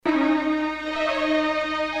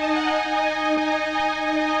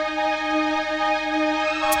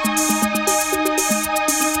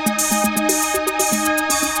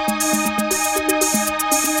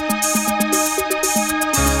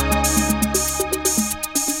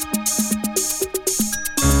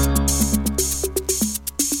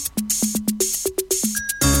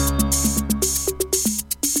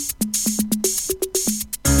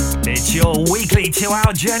your weekly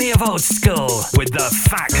 2-hour journey of old school with the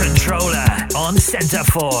Fat Controller on Centre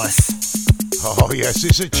Force. Oh yes,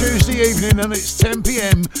 it's a Tuesday evening and it's 10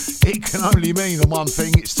 PM. It can only mean one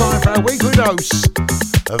thing. It's time for our weekly dose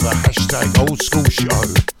of the hashtag old school show.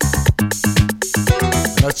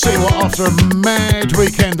 And I'll tell you what, after a mad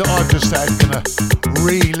weekend that I've just had, gonna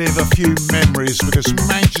relive a few memories because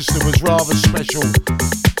Manchester was rather special.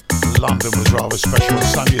 London was rather special on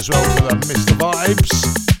Sunday as well for the Mr.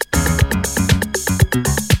 Vibes.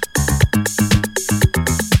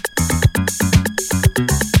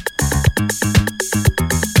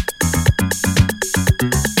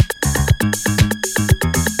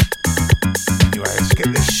 Anyway, let's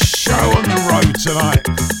get this show on the road tonight.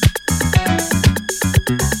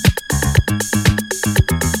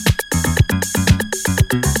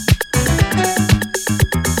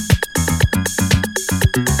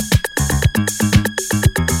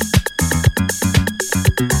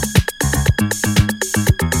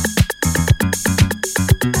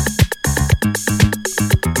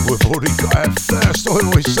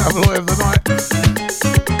 Always Savoy of the night.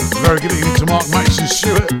 Very good evening to Mark Mason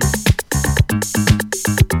Stewart.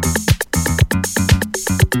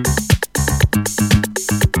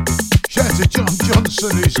 Shout out to John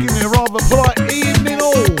Johnson, who's giving me a rather polite evening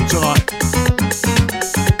all tonight.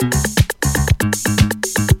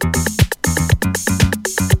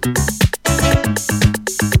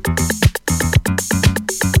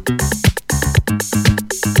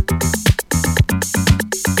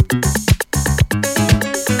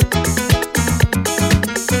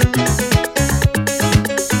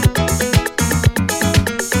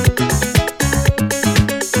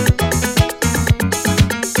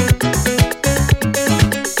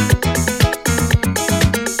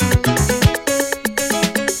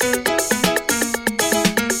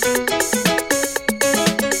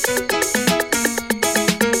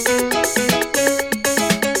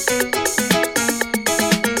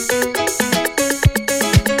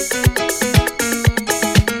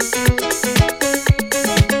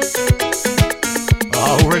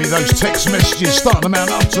 Messages starting to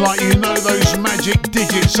mount up to, like, you know, those magic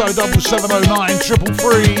digits. So 7709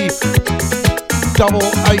 333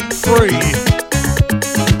 883.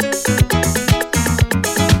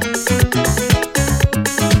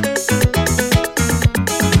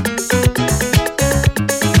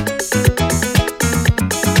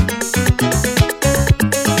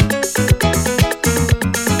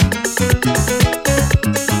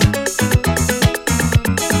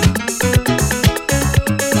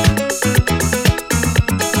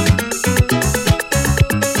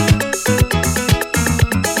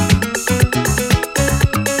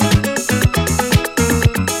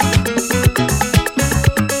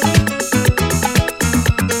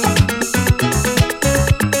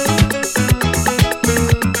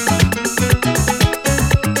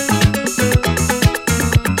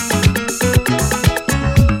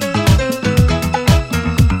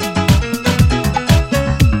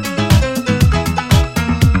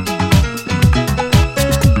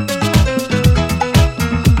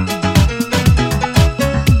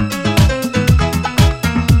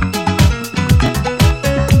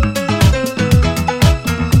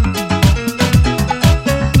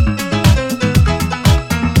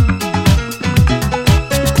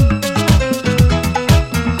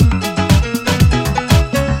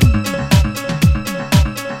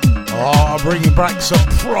 Some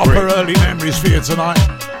proper early memories for you tonight.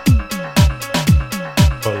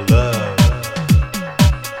 For love.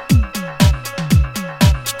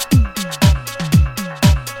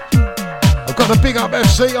 I've got a big up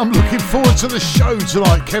FC. I'm looking forward to the show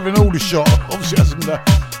tonight. Kevin Aldershot obviously hasn't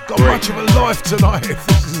got much of a life tonight.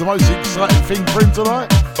 This is the most exciting thing for him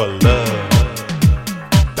tonight. For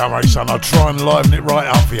love. Don't worry, son. I'll try and liven it right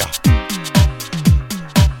up for you.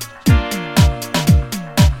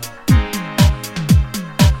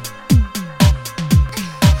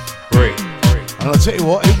 And I'll tell you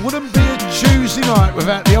what, it wouldn't be a Tuesday night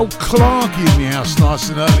without the old Clarky in the house nice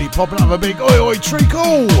and early, popping up a big oi oi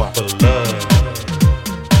treacle. For love.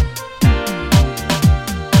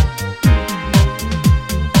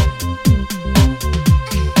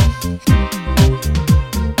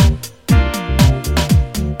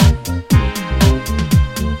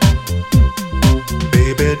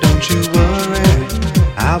 Baby, don't you worry,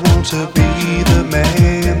 I want to be the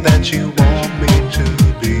man that you want me to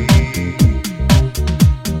be.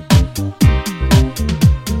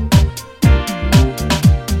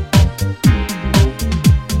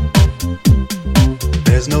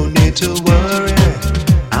 There's no need to worry,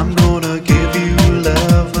 I'm gonna give you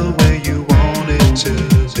love the way you want it to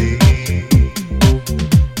be.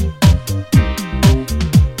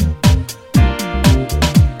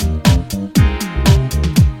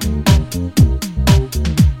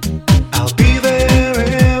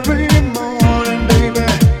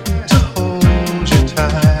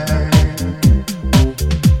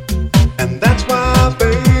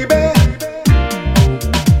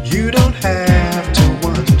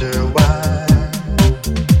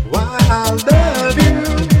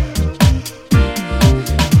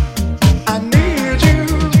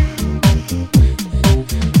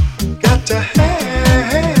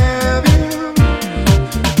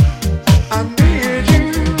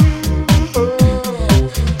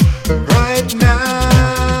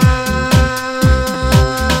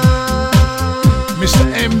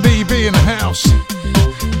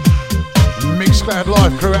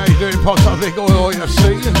 doing, Public Oil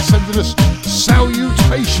FC, and sending us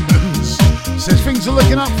salutations. Says things are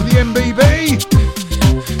looking up for the MBB.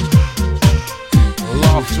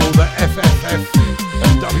 Love to all the FFF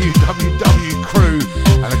and WWW crew,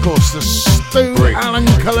 and of course the Stu Allen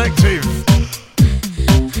Collective.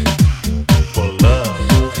 For love.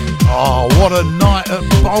 Oh, what a night at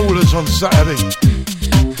Bowlers on Saturday.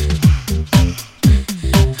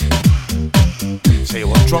 Tell you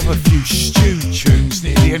what, drop a few Stu tunes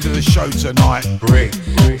near the end of the show tonight.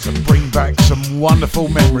 To bring back some wonderful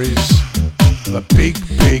memories. The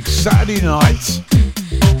big Saturday night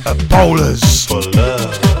at Bowlers. For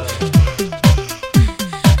love.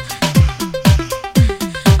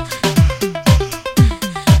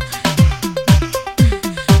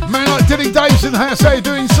 Man like Dilly Dave's in the house, how you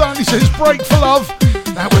doing, son? He says, break for love.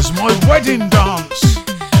 That was my wedding dance.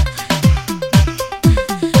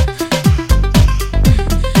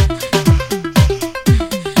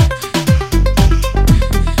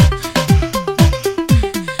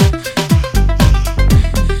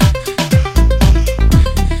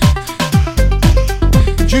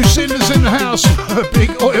 Jucinda's in the house, a big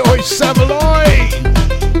oi oi Savoy.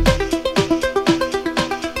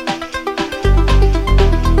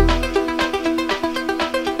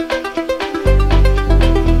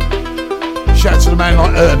 Shout to the man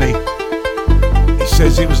like Ernie. He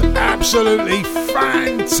says it was absolutely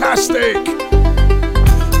fantastic.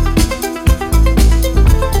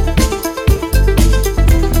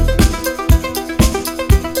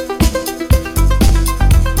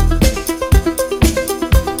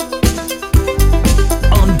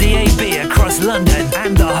 On DAB across London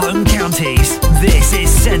and the home counties, this is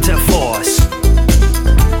Centre Force.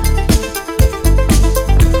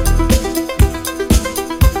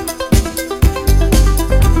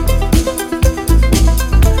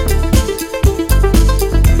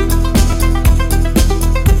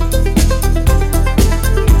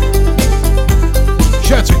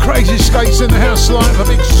 Shout to Crazy Skates in the house like the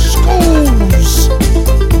big schools.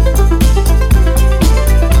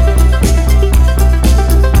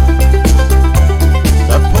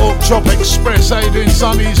 The Pork Chop Express, how you doing,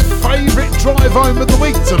 son? His favourite drive home of the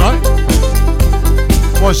week tonight.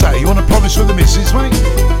 What's that? You want to promise with the missus, mate?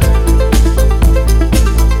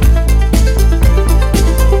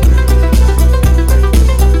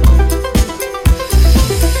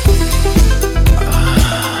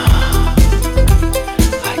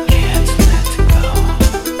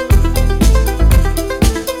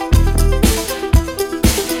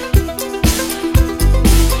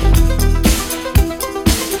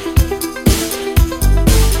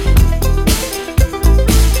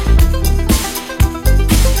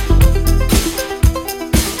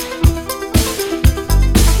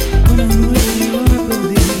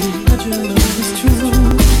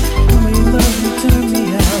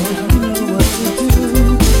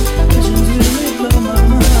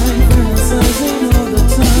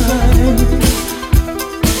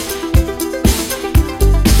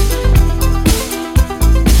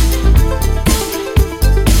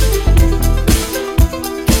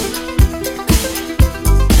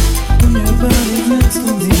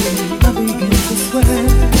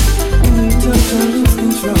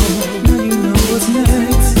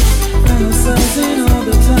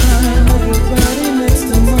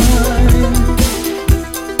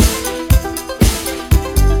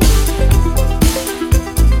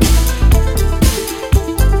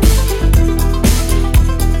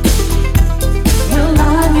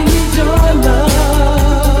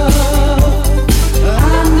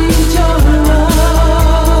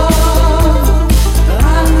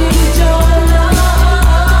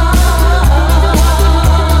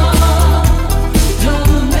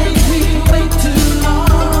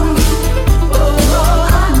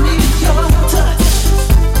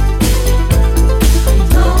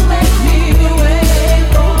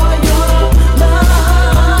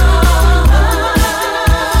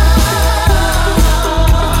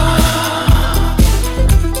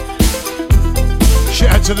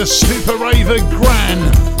 To the Super Raver Gran.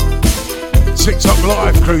 TikTok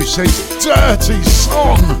Live crew says, dirty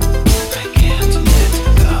song. I can't let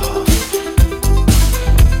go.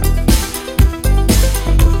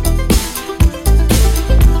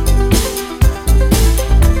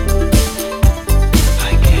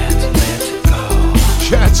 I can't let go.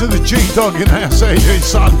 Shout to the G-Dog in the house, how you doing,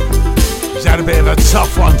 son? He's had a bit of a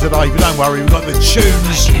tough one today, but don't worry, we've got the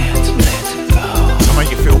tunes I can't let go. to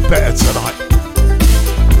make you feel better tonight.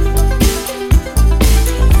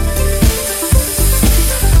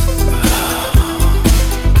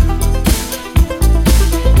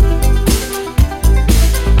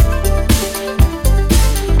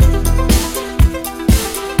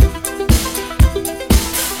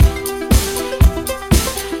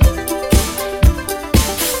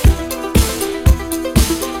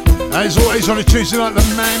 as always on a Tuesday night, the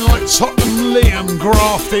man like Tottenham Liam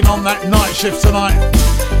grafting on that night shift tonight.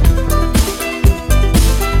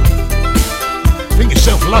 Think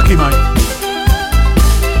yourself lucky, mate.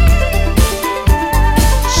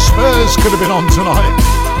 Spurs could have been on tonight.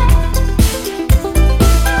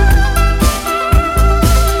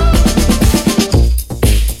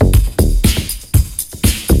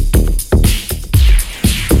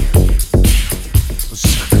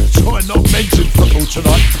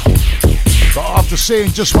 Tonight, but after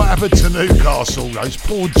seeing just what happened to Newcastle, those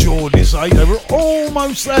poor Geordies, they were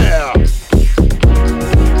almost there.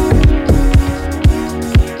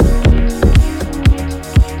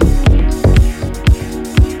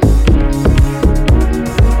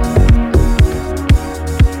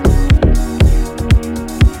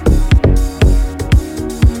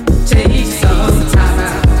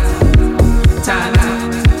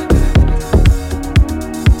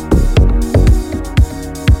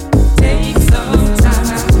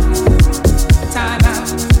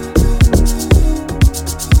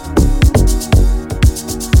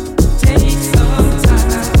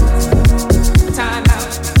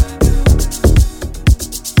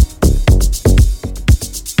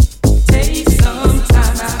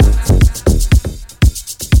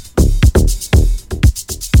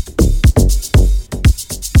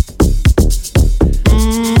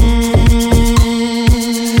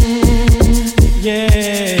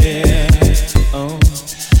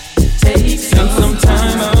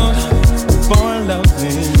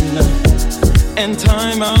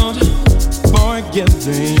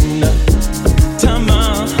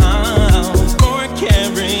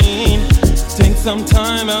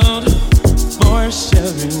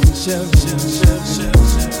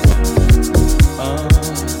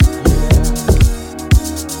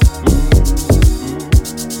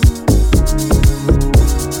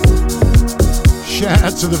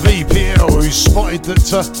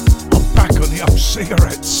 I'm back on the old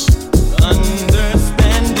cigarettes.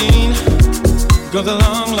 Understanding goes a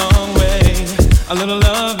long, long way. A little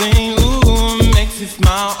loving, ooh, makes you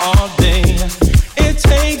smile all day. It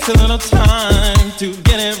takes a little time to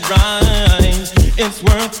get it right. It's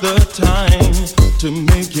worth the time to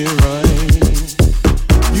make it right.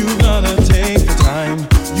 You gotta take the time.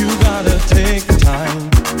 You gotta take the time.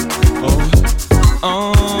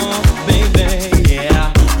 Oh, baby,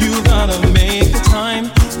 yeah. You gotta make the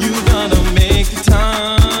time. You gotta make the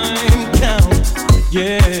time count.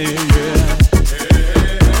 Yeah, yeah.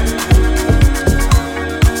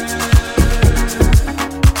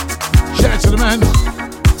 Shout out to the man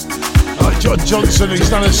like John Johnson, who's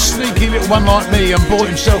done a sneaky little one like me and bought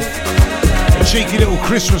himself a cheeky little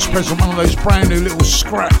Christmas present, one of those brand new little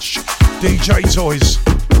scratch DJ toys.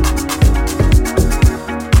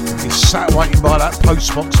 He's sat waiting by that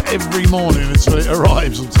post box every morning until it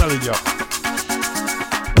arrives, I'm telling you.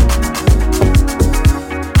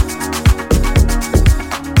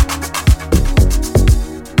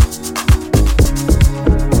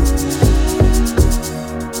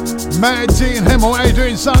 Mad D and Hemel, how you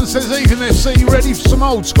doing, son? Says Ethan FC, ready for some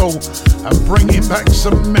old school and bringing back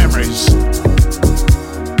some memories.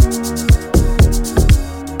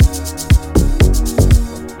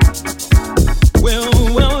 Well,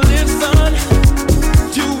 listen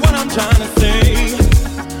to what I'm trying to say.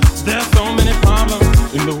 There's so many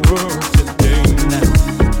problems in the world today.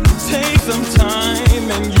 Take some time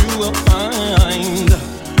and you will find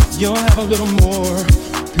you'll have a little more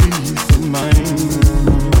peace of mind.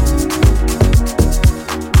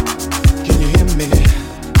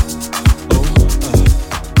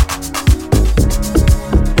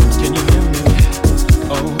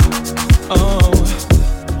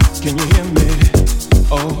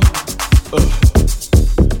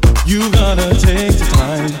 You gotta take the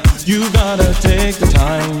time. You gotta take the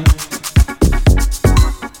time.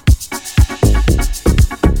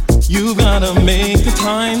 You gotta make the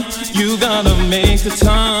time. You gotta make the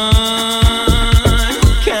time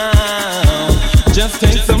count. Just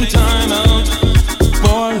take some time out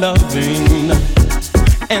for loving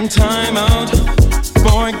and time out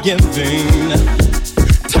for giving.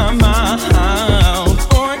 Time out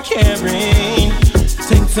for caring.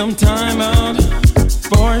 Take some time out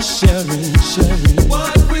for sharing.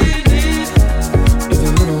 What we need is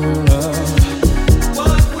a little love.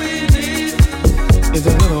 What we need is a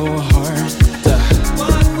little heart.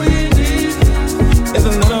 What we need is a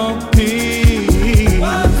little peace.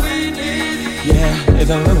 What we need, yeah, is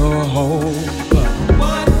a little hope.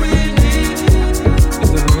 What we need is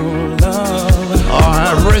a little love.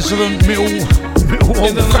 Our resident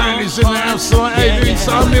Millwall fan is in the house tonight. Hey, doing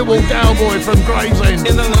some Millwall cowboy from Gravesend.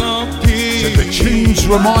 Said the tunes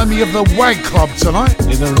remind me of the Wag Club tonight.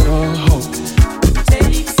 Is a real hope.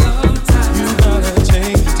 You gotta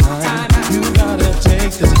take the time. You gotta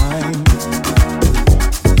take the time.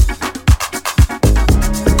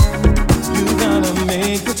 You gotta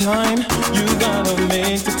make the time. You gotta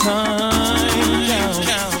make the time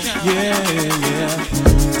count. Yeah, yeah.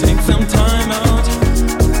 Take some time out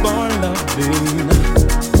for loving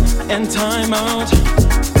and time out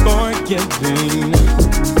for giving.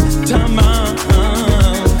 Time out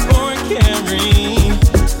for caring.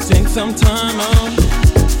 Take some time out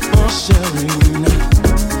for sharing.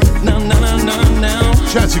 Now.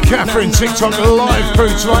 Shout out to Catherine, TikTok live crew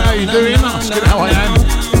tonight. How you doing? Asking how I am.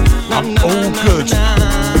 I'm all good.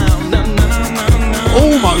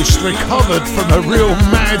 Almost recovered from a real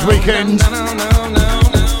mad weekend.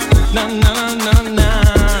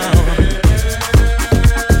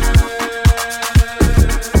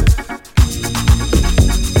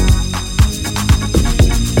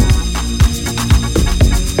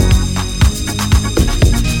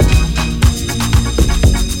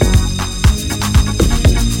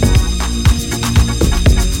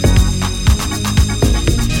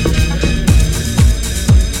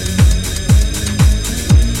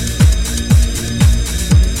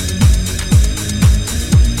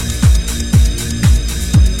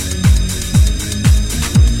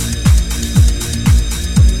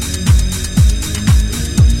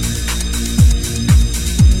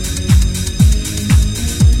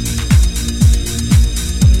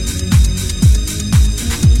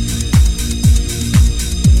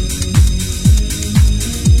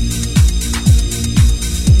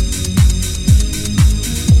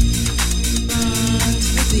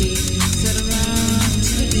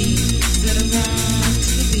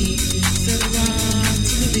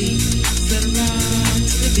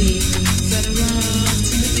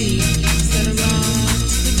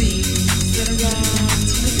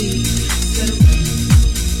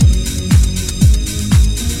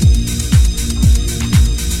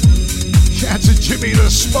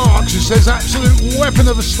 Says absolute weapon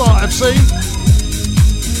of a start I've seen.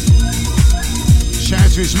 Shout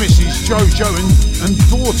out to his missus Jojo and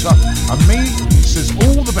daughter and me. He says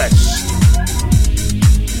all the best.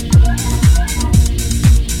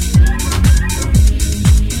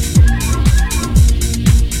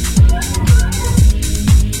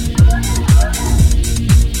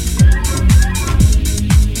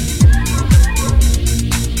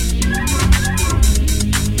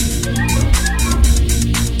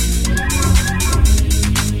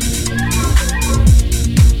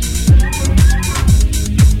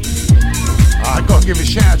 Give a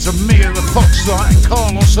shout out to Mia the Fox tonight and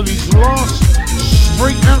Carlos on his last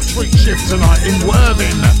street shift tonight in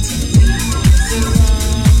Worthing.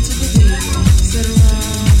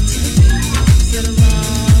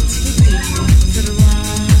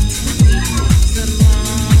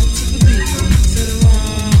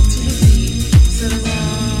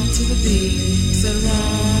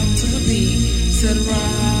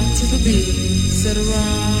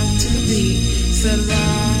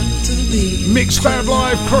 Mixed Fab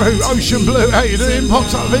Live crew, Ocean Blue, how you doing?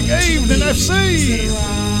 Pops up big evening FC.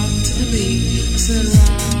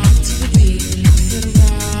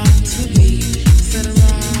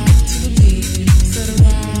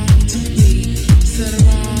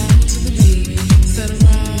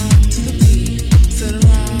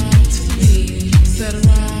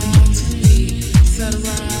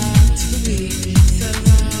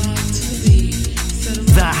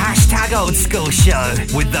 Old School Show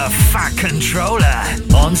with the Fat Controller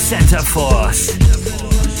on Center Force.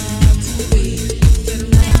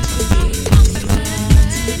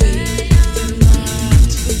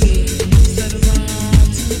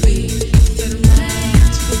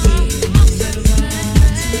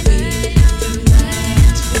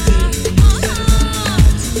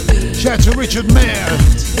 Shout out to Richard Mayer,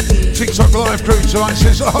 TikTok live crew tonight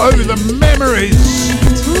says, oh, the memories.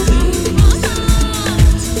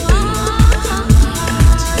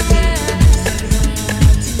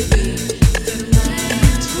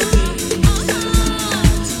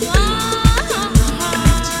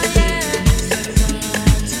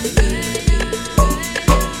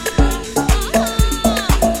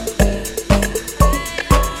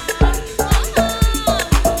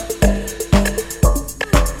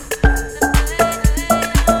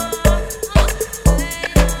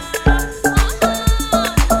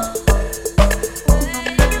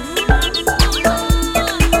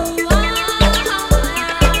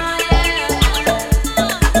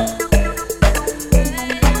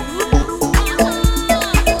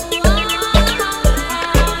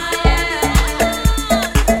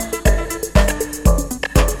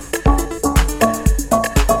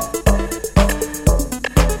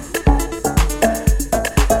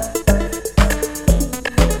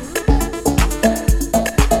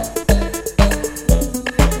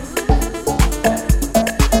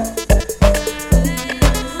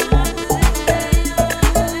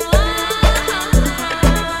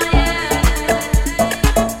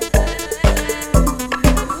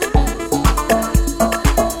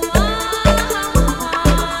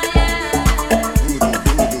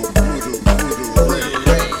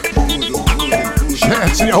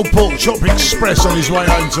 to the old Pork Chop Express on his way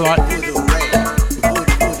home tonight.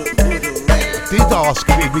 Did ask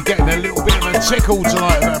if he'd be getting a little bit of a tickle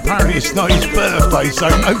tonight, but apparently it's not his birthday, so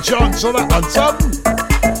no chance on that one, son.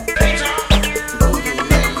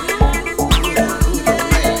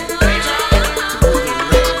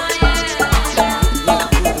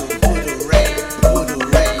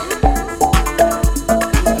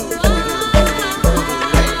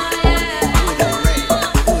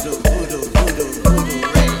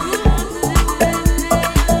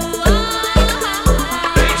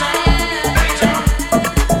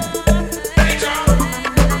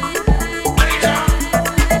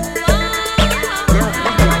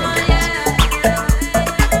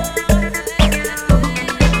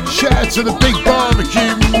 To the big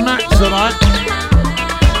barbecue Matt tonight.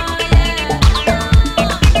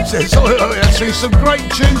 Says, oh, actually some great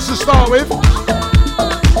tunes to start with.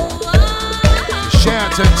 Shout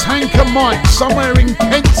out to Tanker Mike somewhere in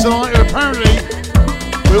Kent tonight, who apparently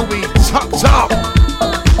will be tucked up.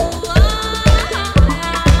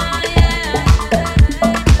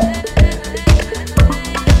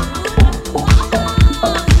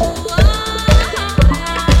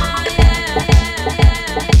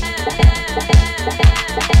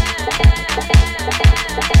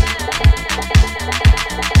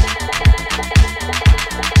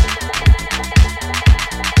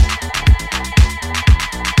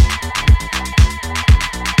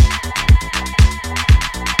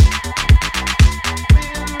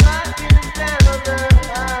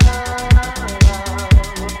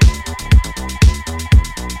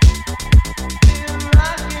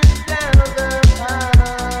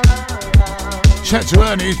 Shout to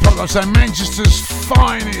Ernie, who's probably saying Manchester's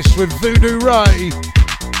finest with Voodoo Ray.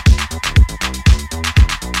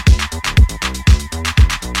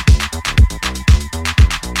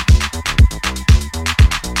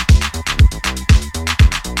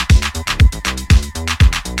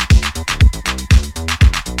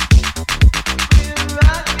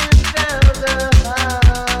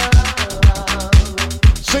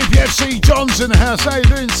 CPFC John's in the house, how you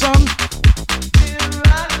doing, son?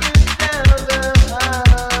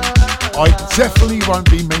 I definitely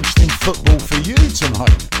won't be mentioning football for you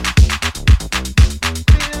tonight.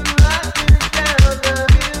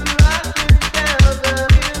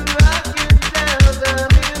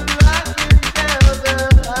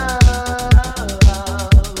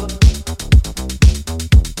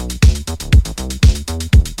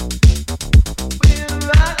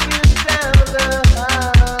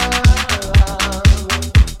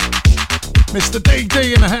 Mr.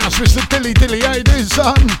 DD in the house, Mr. Dilly Dilly, how you doing,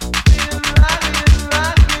 son?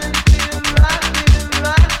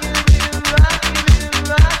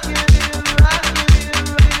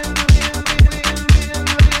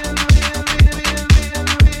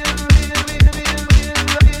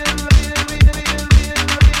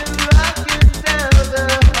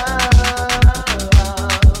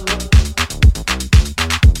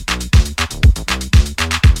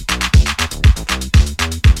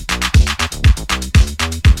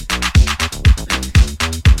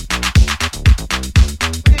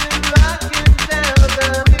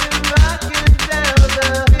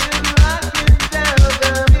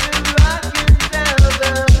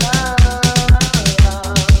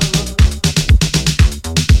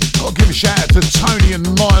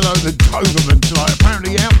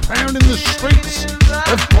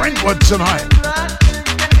 Tonight.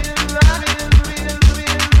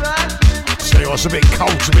 Tell you what's a bit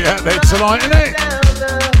cold to be out there tonight, isn't it?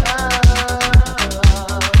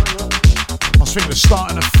 I was thinking of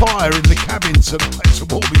starting a fire in the cabin tonight to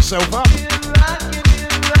warm myself up.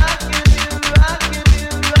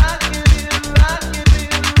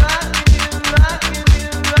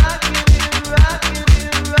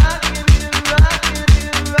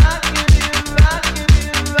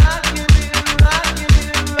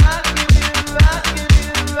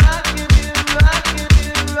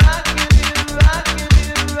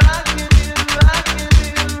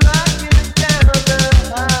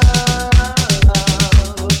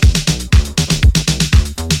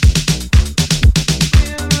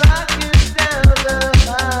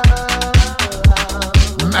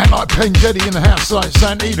 King Jetty in the house tonight,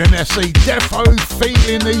 St. Eden FC, defo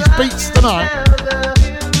feeling these beats tonight.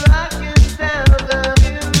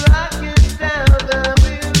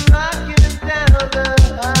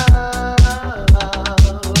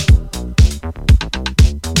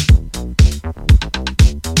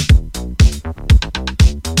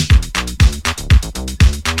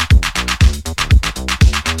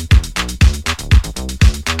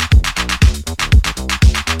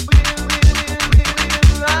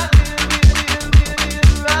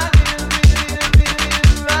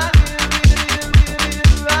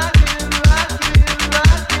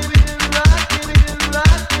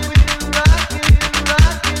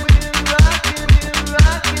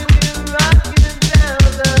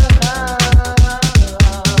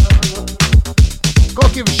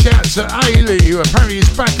 to Ailey, who apparently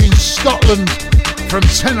is back in Scotland from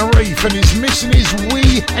Tenerife and is missing his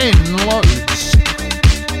wee hen loads.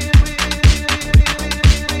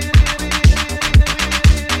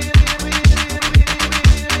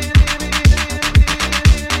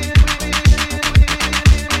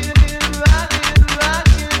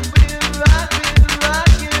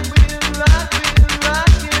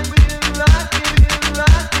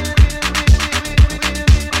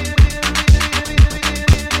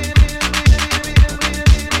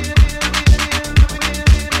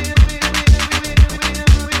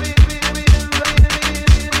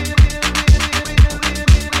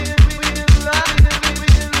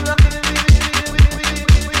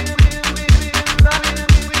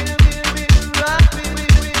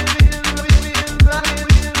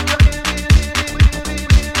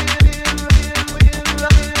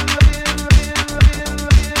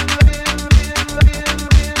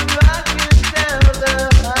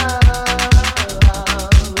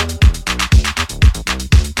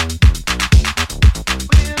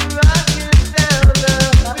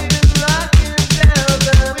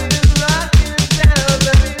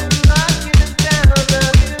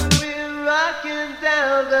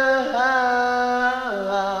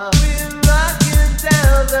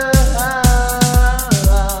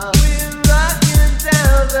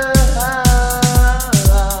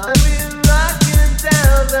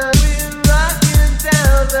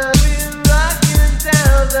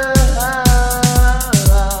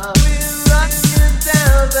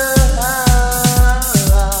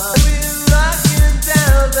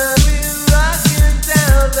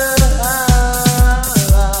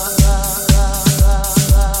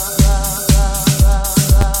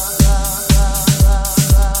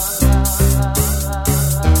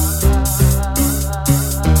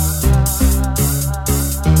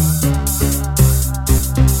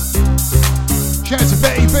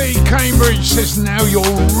 Says now you're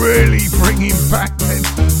really bringing back then.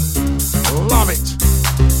 Love it.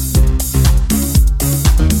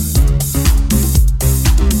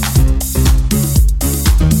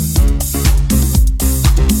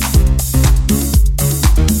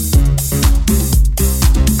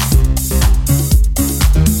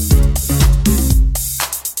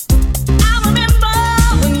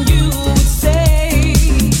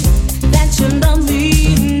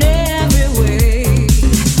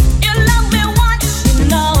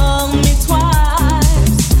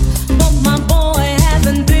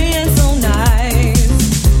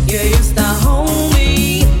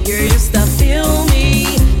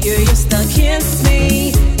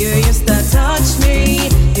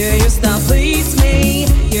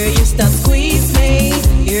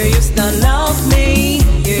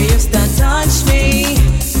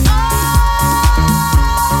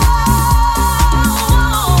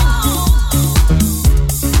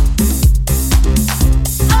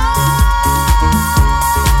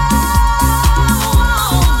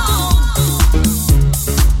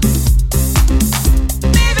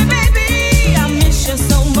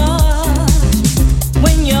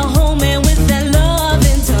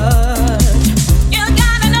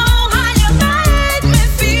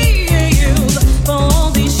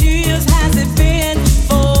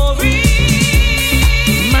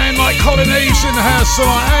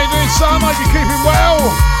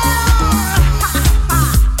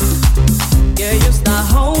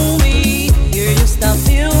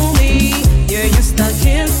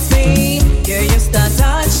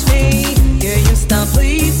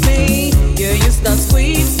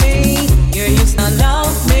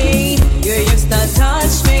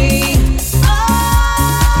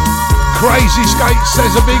 Crazy Skate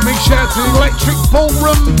says a big shout to the Electric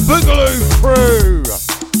Ballroom Boogaloo crew.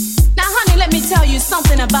 Now, honey, let me tell you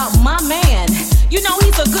something about my man. You know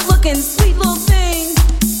he's a good-looking, sweet little thing.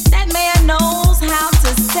 That man knows how to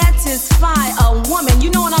satisfy a woman.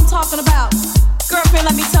 You know what I'm talking about? Girlfriend,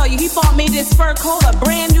 let me tell you, he bought me this fur coat, a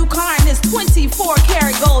brand new car, and this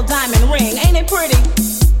 24-karat gold diamond ring. Ain't it pretty?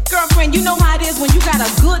 Girlfriend, you know how it is when you got a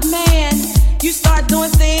good man. You start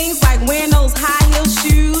doing things like wearing those high-heel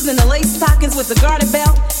shoes and the lace stockings with the garter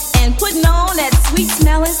belt and putting on that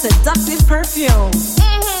sweet-smelling, seductive perfume.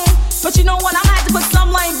 But you know what? I'm gonna have to put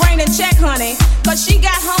some lame brain in check, honey, cause she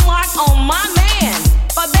got her mark on my man.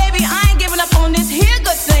 But baby, I ain't giving up on this here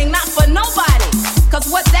good thing, not for nobody.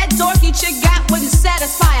 Cause what that dorky chick got wouldn't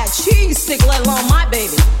satisfy a cheese stick, let alone my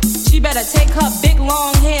baby. She better take her big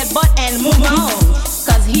long head butt and move on,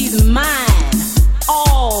 cause he's mine,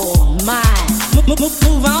 all mine.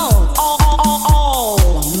 Move on, all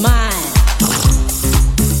mine.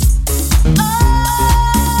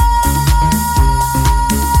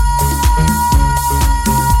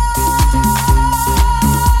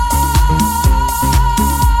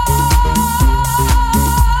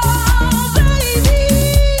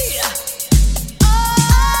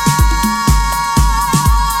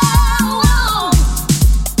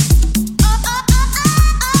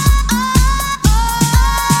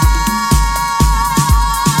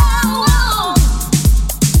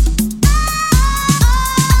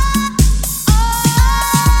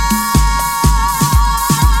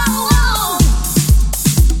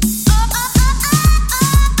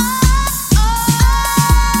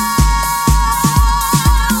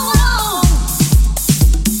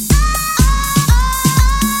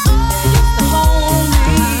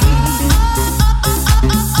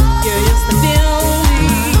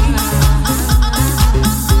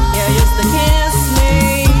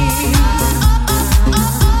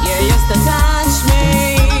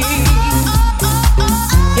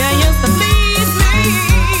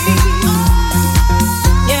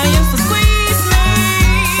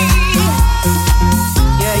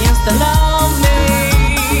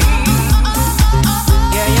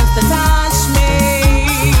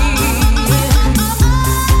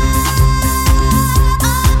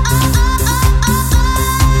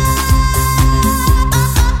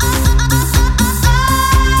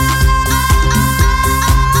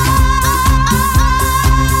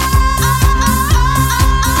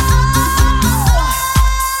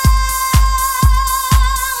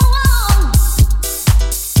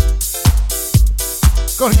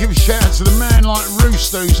 to the man like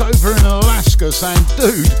Rooster who's over in Alaska saying,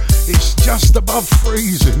 dude, it's just above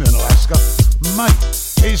freezing in Alaska. Mate,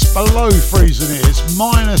 it's below freezing here. It's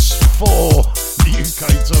 -4 in the UK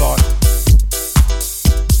tonight.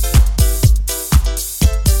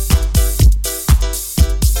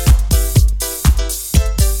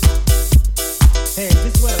 Hey, is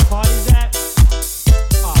this where the party's at?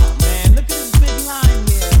 Oh man, look at this big line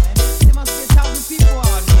here, man. There must be 1,000 people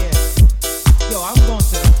out here. Yo, I'm going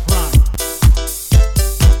to the front.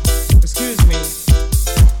 Excuse me.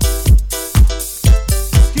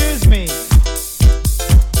 Excuse me.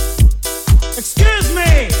 Excuse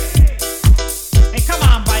me! Hey, come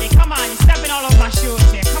on, buddy, come on. You're stepping all over my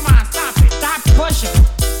shoes here. Come on, stop it. Stop pushing.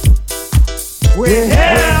 We're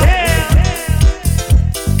here!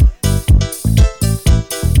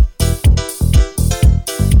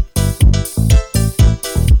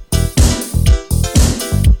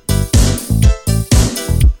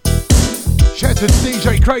 To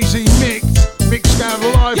DJ Crazy mixed down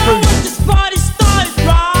live. Yo, when this party started,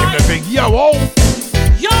 right? Give it a big yo, oh.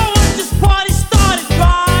 Yo, when this party started,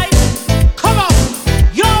 right? Come on.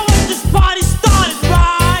 Yo, when this party started,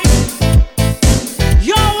 right?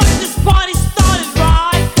 Yo, when this party started,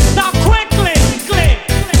 right? Now quickly.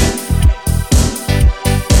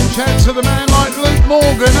 Shout to the man like Luke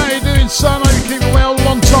Morgan. How you doing, son? Hope you keep well.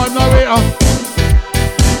 Long time no hitter.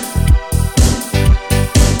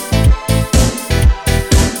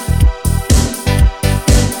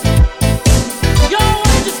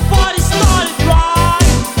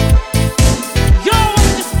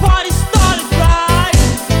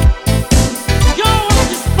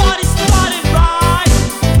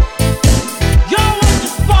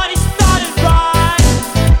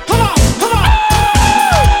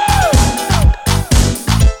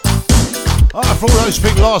 For all those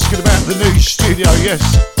people asking about the new studio, yes,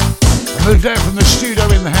 I moved out from the studio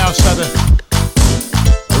in the house, had a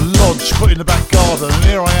lodge put in the back garden, and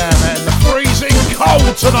here I am out in the freezing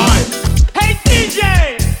cold tonight. Hey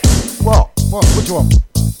DJ! What do you want?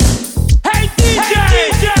 Hey DJ!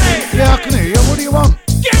 Yeah, I can hear you. What do you want?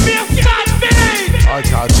 Give me a fat beat!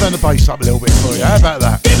 Okay, I'll turn the bass up a little bit for you. How about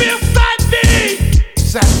that? Give me a fat beat!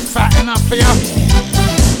 Is that fat enough for you?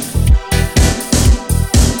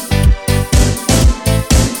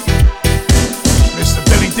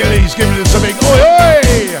 Dilly's giving us a big oi oi!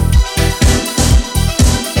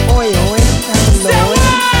 Oi oi, hello.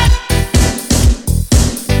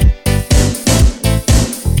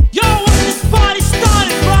 Yo, when this party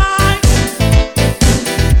started, right?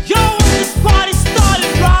 Yo, when this party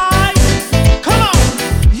started, right? Come on!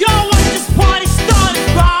 Yo, when this party started,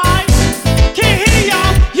 right? Can't hear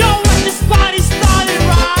y'all! Yo, when this party started,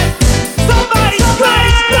 right? Somebody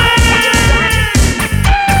scream!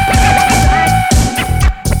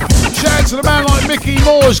 To the man like Mickey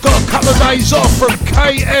Moore's got a couple of days off from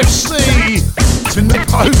KFC to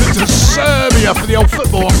nip over to Serbia for the old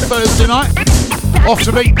football on Thursday night. Off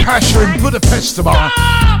to meet Pasha in Budapest tomorrow.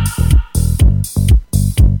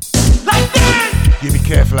 Like that! You be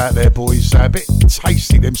careful out there, boys. A bit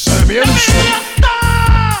tasty, them Serbians.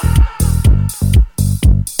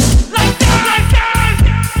 Like that!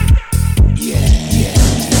 Yeah.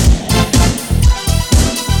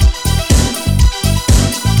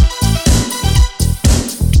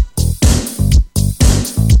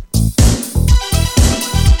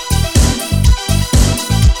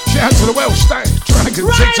 Out to the well-stacked Dragon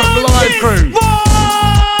TikTok Live crew.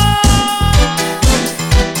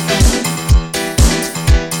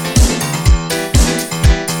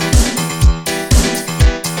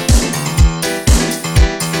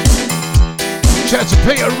 Shout out to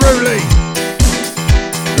Peter Rooley.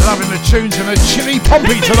 Loving the tunes and the chilly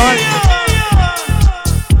Pompey tonight.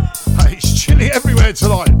 Hey, it's chilly everywhere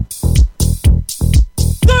tonight.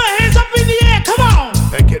 Throw your hands up in the air, come on!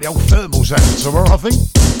 Better get the old thermals out tomorrow, I think.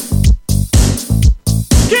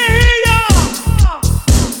 Can't hear y'all!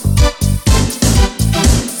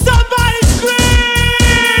 Somebody scream!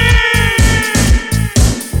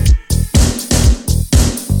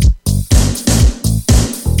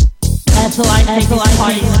 That's who I think this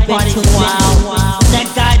party's been too wild. That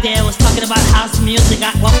guy there was talking about house music.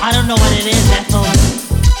 I don't know what it is, Ethel.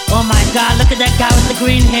 Oh my God, look at that guy with the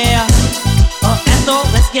green hair. Oh, Ethel,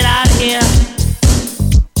 let's get out of here.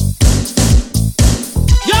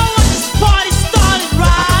 Yo, when this party started,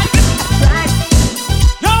 right?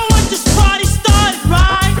 Yo, when this party started,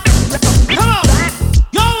 right? Come on!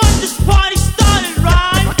 Yo, when this party started,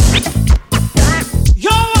 right?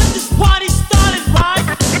 Yo, when this party started, right?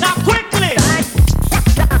 Now quickly!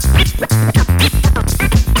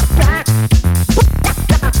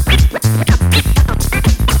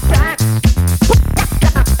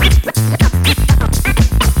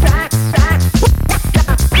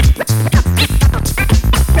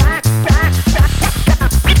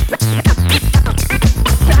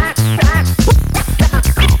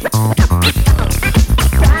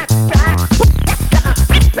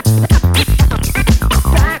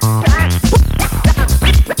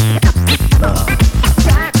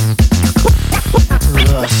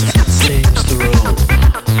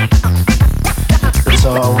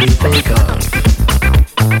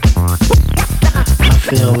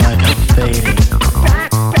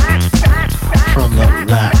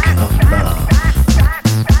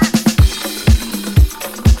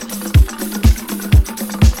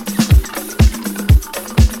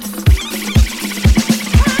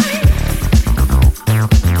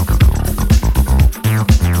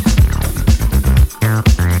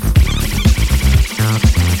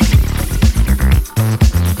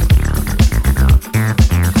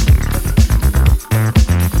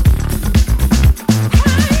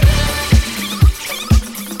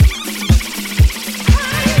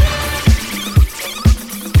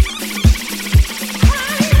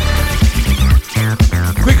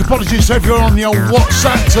 Apologies to everyone on the old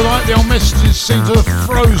WhatsApp tonight. The old messages seem to have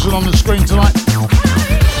frozen on the screen tonight.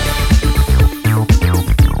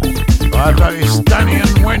 I've noticed Danny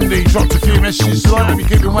and Wendy dropped a few messages tonight. Hope you're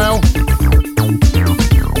keeping well.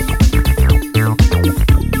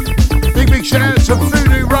 Big shout out to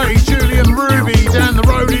Voodoo Ray, Julian Ruby down the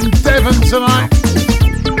road in Devon tonight.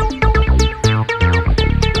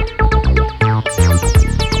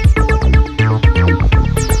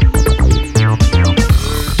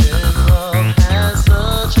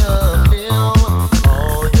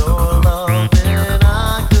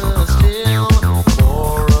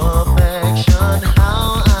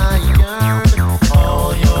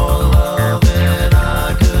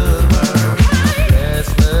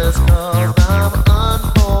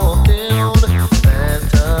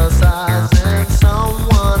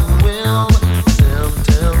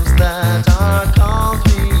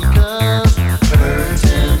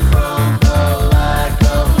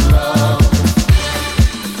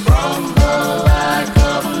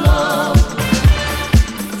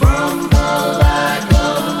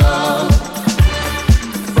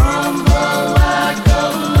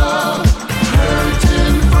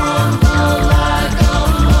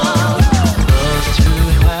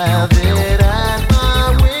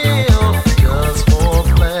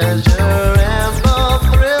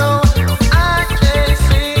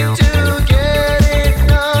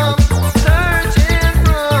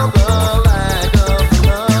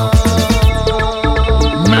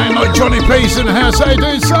 Peace in the house, how you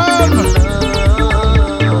doing, son?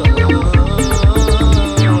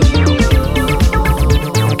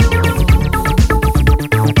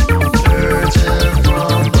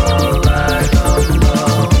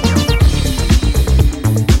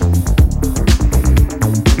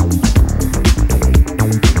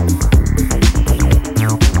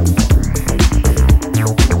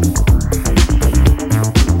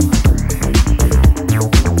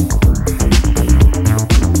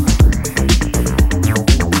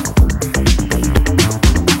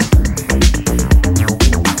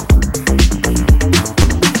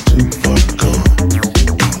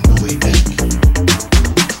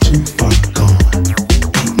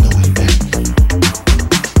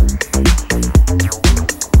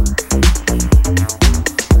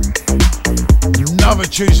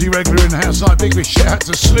 Tuesday regular in the house tonight. Big shout out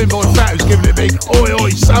to Slim Boy Fat who's giving it a big oi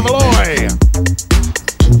oi Savaloy.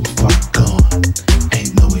 Too far gone,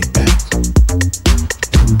 ain't no way back.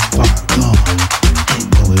 Too far gone,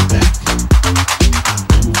 ain't no way back. I'm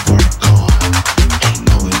too far gone, ain't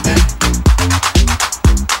no way back.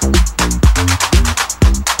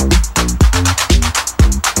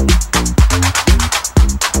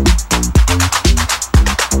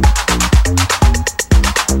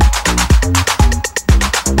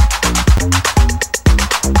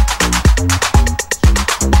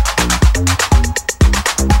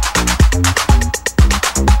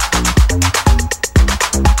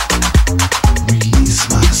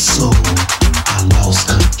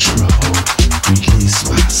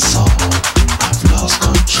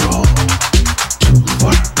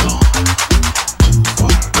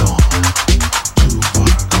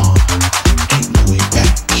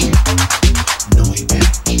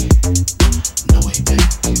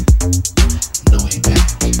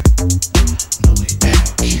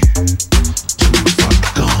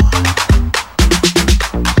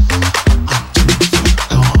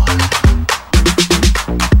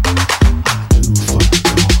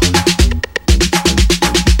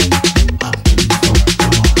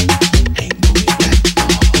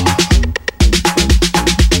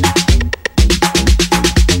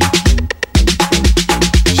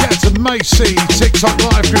 Macy, TikTok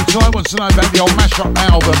live group tonight wants to know about the old mashup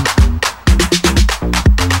album.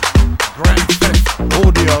 Grand Theft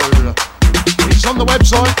Audio. It's on the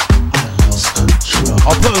website.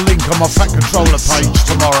 I'll put a link on my Fat Controller page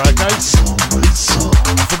tomorrow, okay?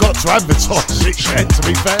 I forgot to advertise it yet, to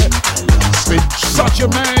be fair. It's been such a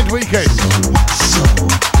mad weekend.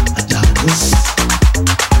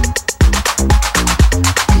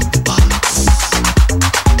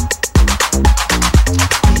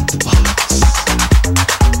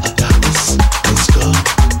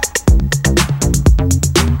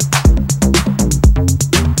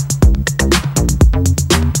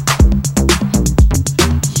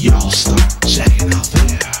 Y'all start checking out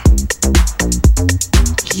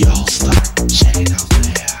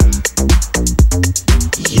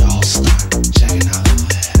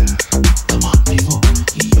there. Come on, people.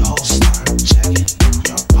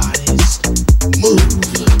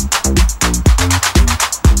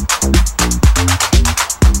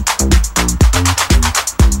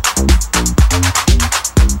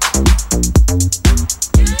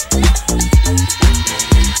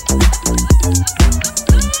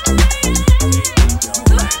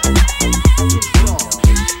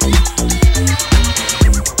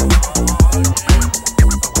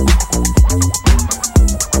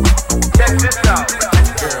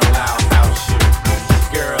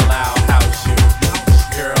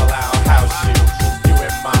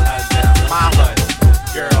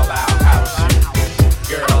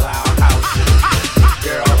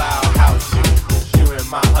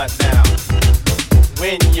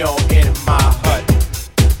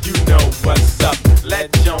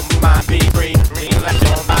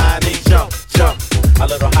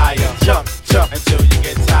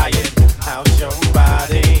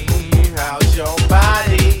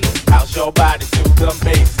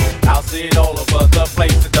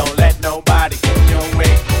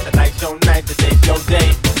 tonight, today's your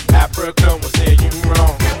day. Africa will say you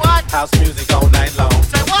wrong. Say what? House music all night long.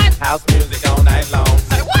 Say what? House music all night long.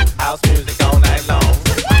 Say what? House music all night long.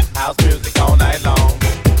 Say what? House music all night long.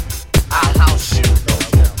 I'll house you.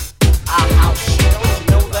 I'll house you. Don't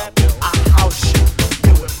you know that? I'll house you.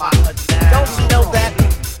 Do it, mama, down. Don't you know that?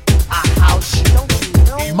 I'll house you. Don't you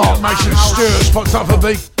know? Mark Mason Stewart spots up a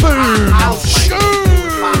big boom. Shoot!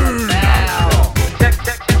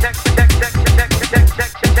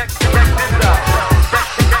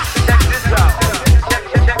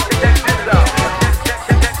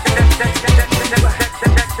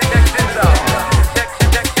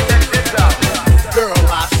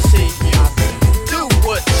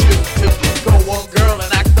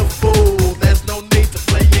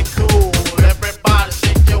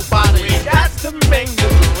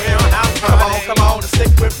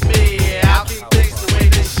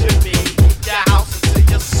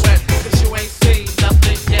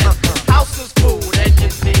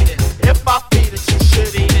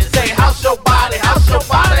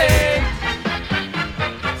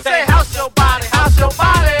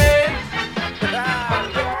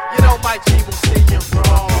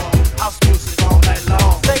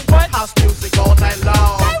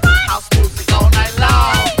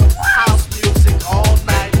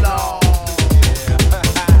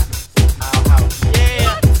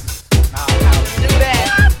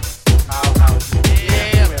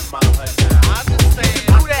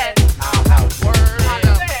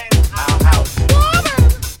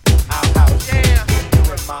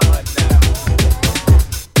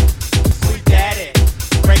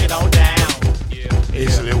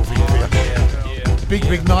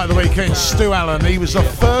 Stu Allen, he was the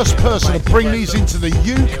first person to bring these into the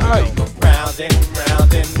UK. Round and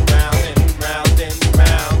round and round and round and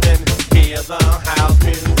round and hear the house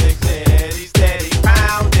music steady, steady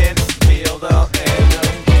pounding. Feel the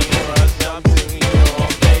energy rush up to your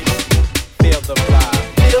face. Feel the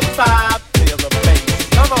vibe, feel the bass.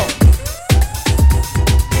 Come on.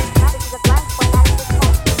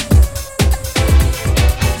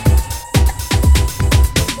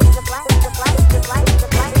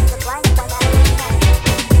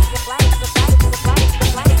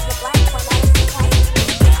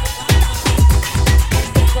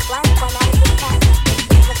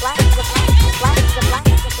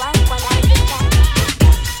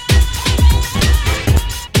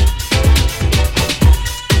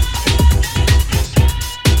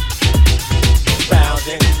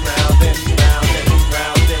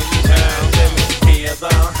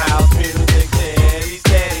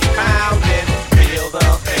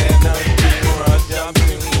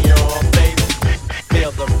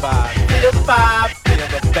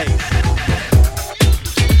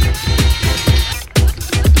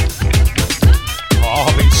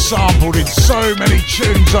 Sampled in so many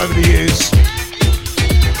tunes over the years.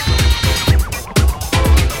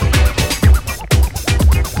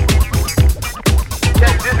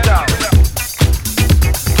 Check this out.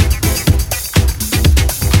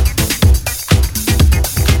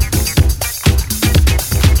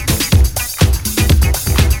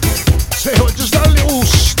 So just a little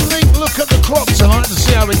sneak look at the clock tonight to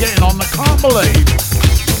see how we're getting on. I can't believe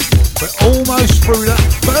we're almost through that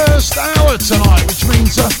first hour tonight, which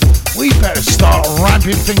means we better start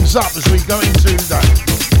ramping things up as we go into the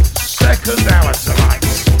second hour tonight.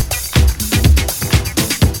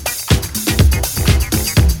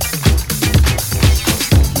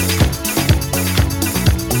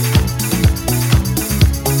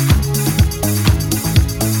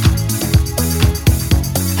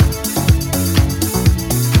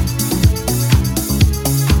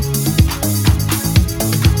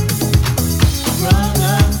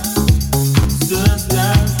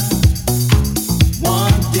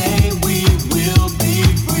 One day we will be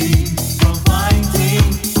free from fighting.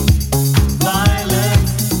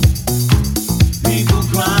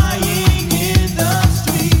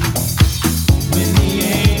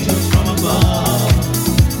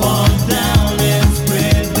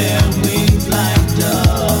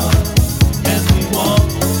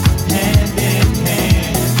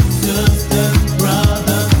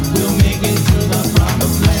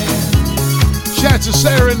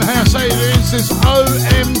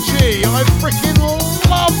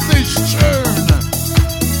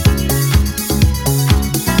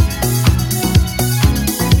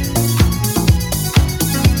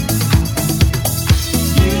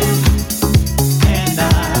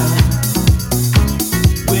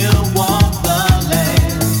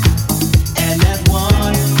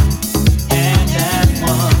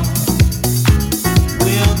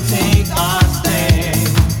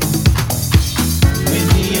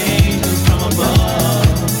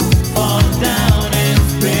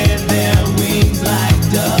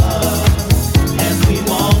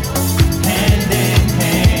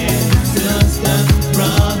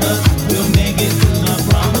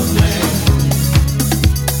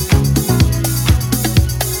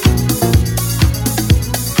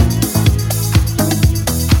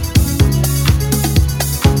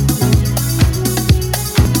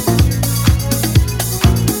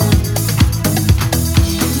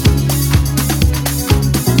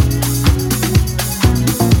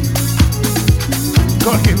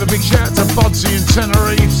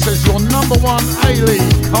 Tenerife says your number one A-League.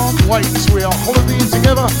 Can't wait. We are holidaying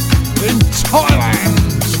together in Thailand.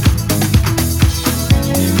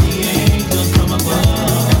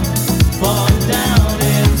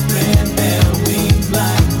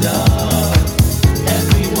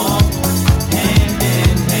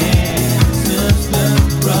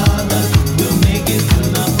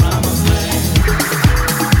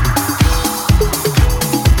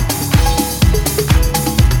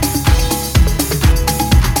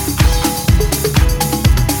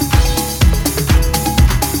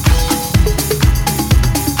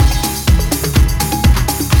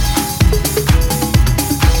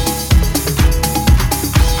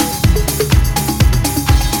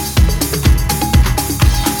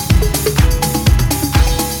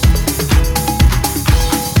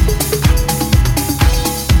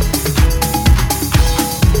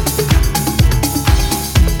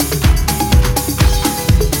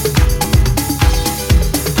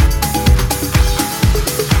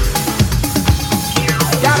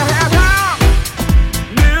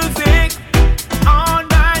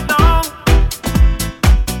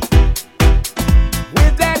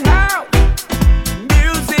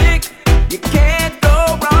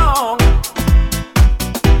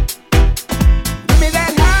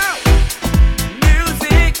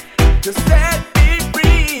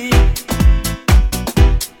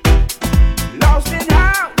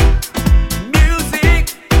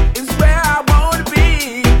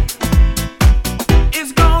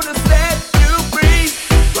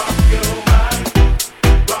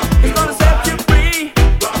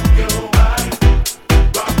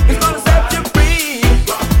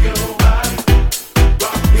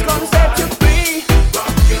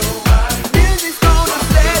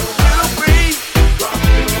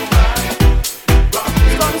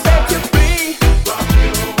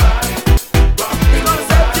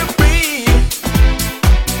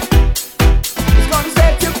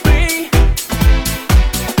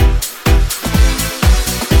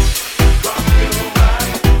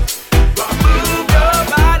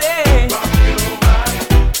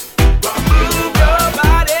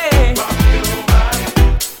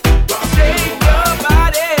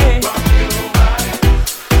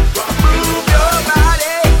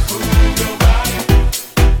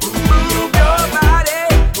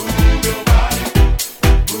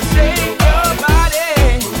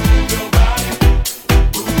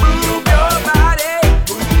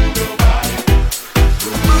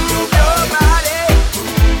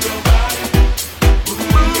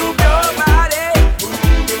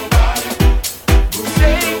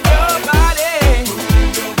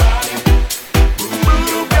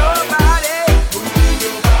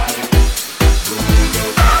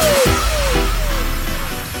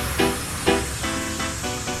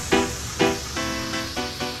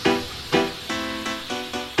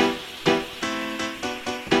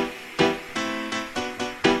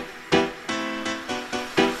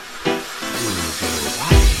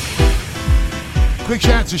 Quick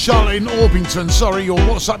shout to Charlotte in Orpington. Sorry, your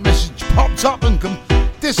WhatsApp message popped up and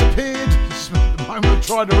disappeared. The moment I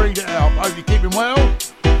tried to read it out. Hope you're keeping well.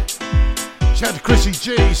 Shout to Chrissy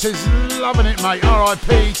G. Says, loving it, mate.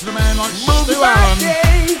 R.I.P. to the man like Stu Allen.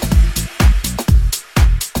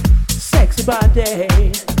 Sexy body.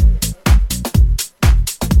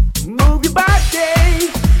 Move your body.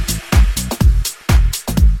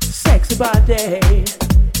 Sexy body.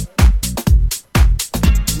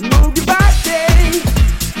 Move your body.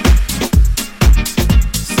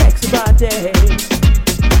 Sexy body.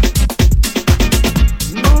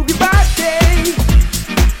 Move your body.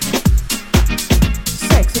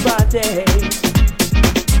 Sexy body.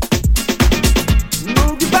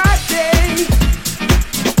 Move your body.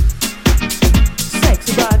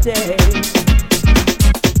 Sexy body.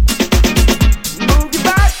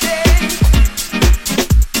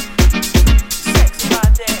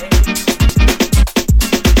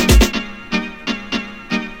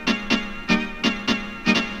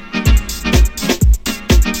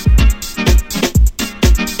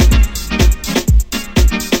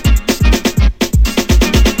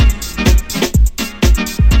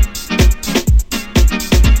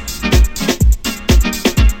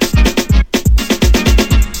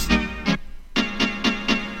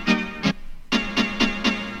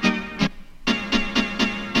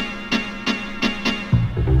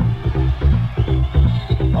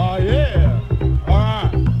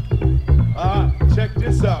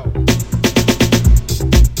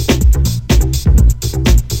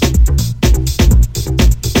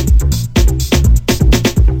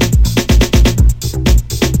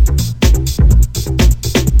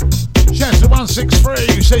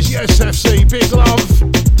 Says yes, FC, big love.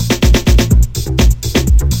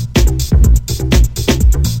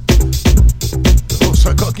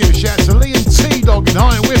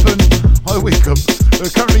 of Wickham who are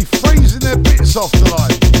currently freezing their bits off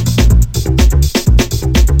tonight.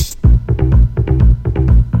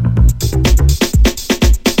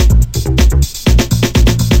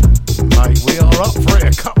 Mate, we are up for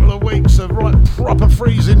it. A couple of weeks of right proper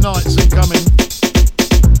freezing nights incoming.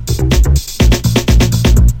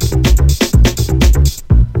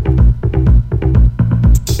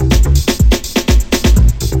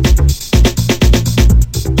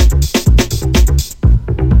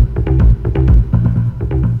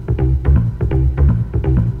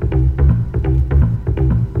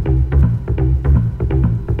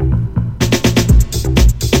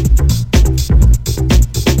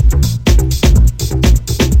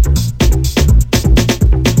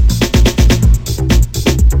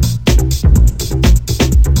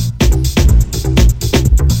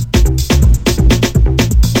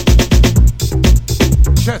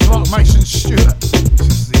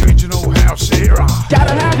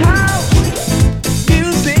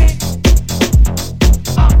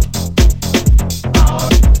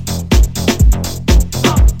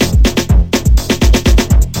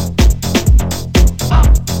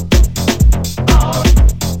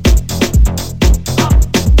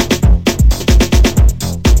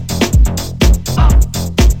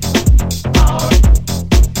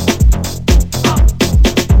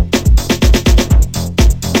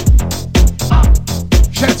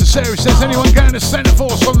 Says anyone going to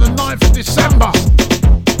Centreforce on the 9th of December?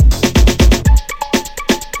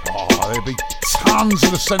 Oh, there'll be tons of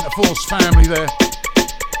the Centreforce family there.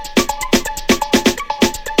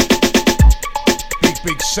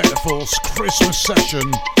 Big Centreforce Christmas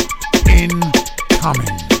session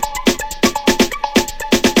incoming.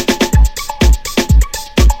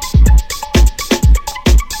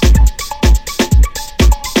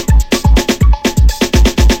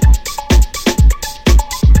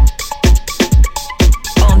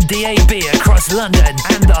 DAB across London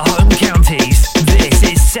and the home counties. This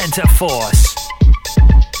is Centreforce.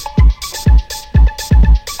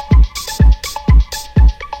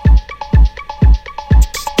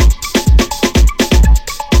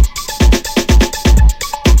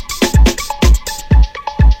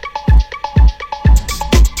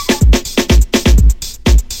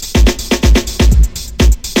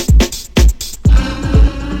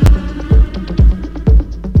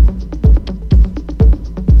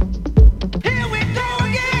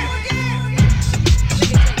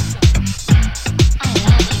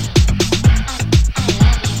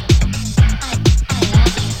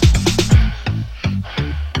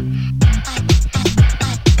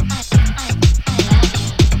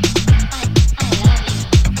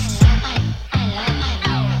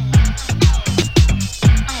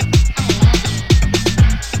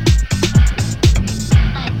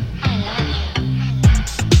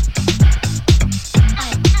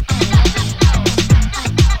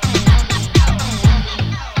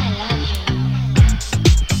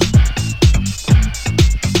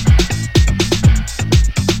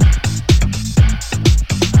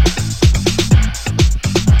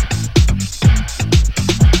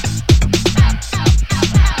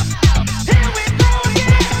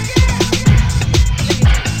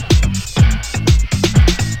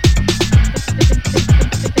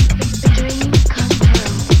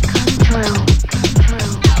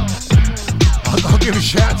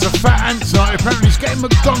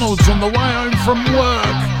 McDonald's on the way home from work,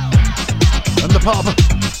 and the pub.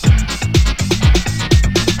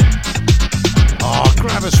 Oh,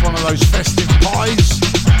 grab us one of those festive pies.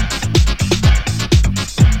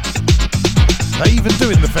 They even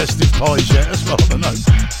doing the festive pies yet as well, I don't know.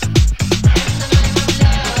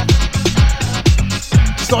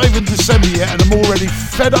 It's not even December yet and I'm already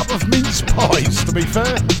fed up of mince pies, to be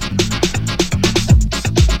fair.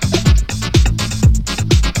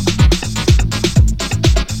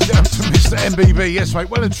 MBB, yes mate,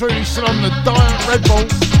 well and truly still on the Diet Red Bull.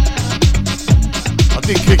 I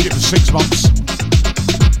did kick it for 6 months.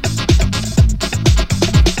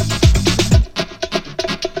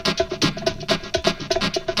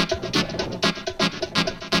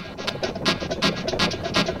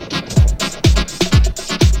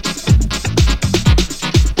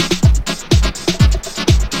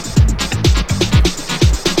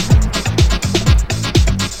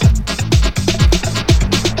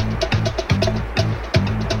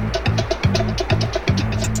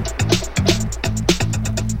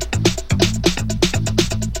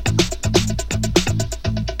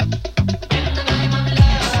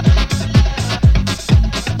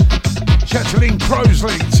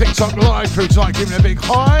 TikTok live crew tonight, giving a big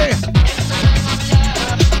hi.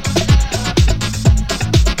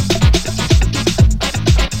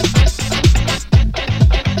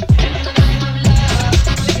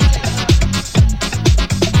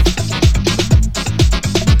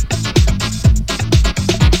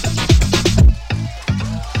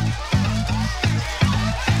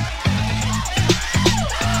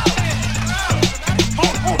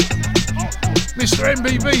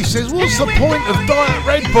 MBB says, what's the point of Diet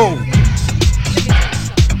Red Bull?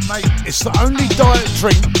 Mate, it's the only diet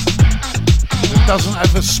drink that doesn't have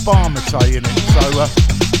aspartame in it. So,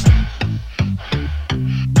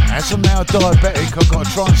 as I'm now diabetic, I've got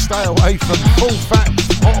to try and stay away from full fat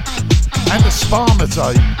pop and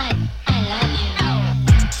aspartame.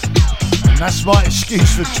 And that's my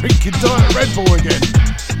excuse for drinking Diet Red Bull again.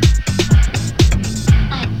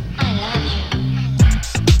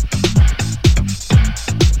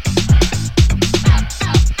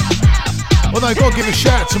 Well, I've got to give a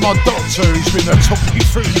shout out to my doctor who's been talking me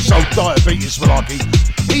through this whole diabetes malarkey.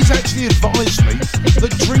 He's actually advised me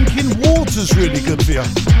that drinking water's really good for you.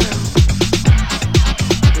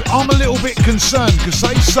 I'm a little bit concerned because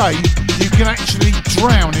they say you can actually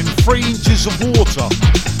drown in 3 inches of water.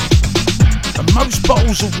 And most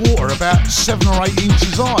bottles of water are about 7 or 8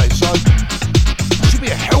 inches high, so there should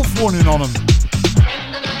be a health warning on them.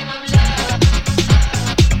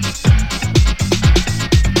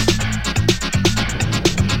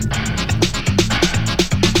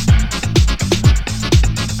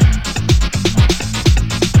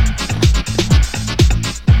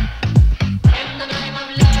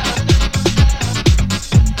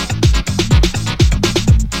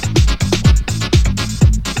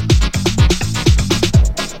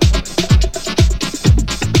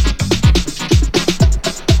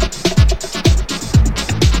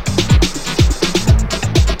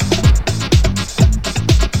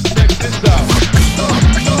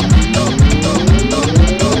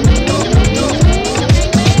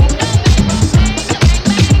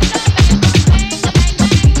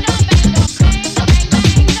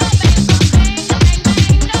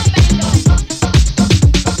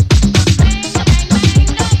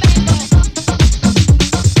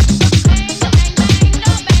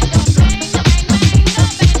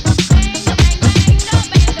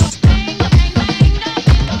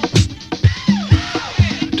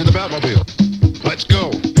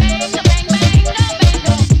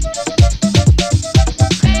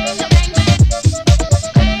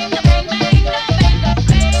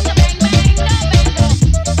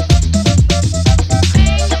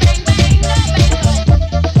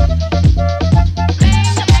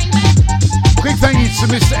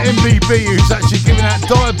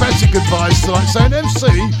 Advice tonight saying, MC,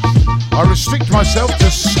 I restrict myself to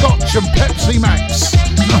Scotch and Pepsi Max.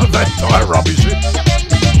 None of that diet rubbish.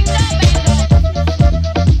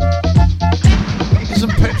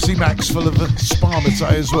 Isn't Pepsi Max full of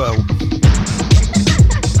aspartame as well?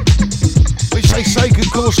 Which they say can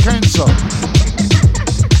cause cancer.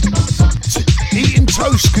 Eating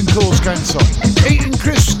toast can cause cancer. Eating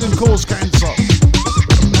crisps can cause cancer.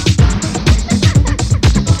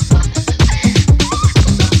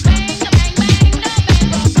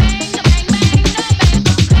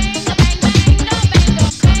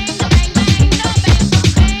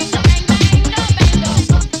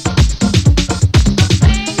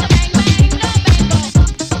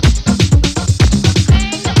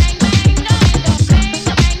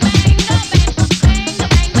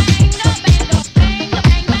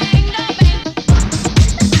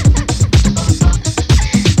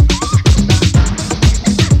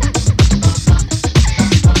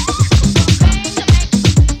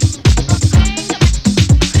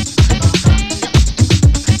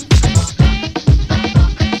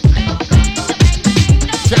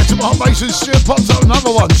 Stuart popped up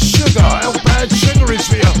another one. Sugar, how bad sugar is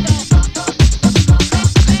for you.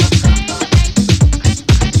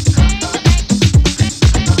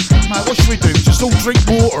 Mate, what should we do? Just all drink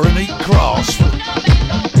water and eat grass?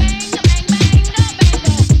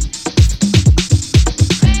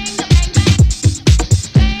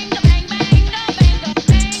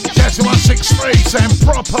 Chat to 163 saying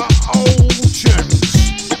proper old tunes.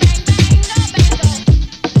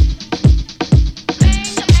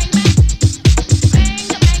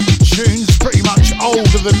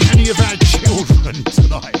 Older than any of our children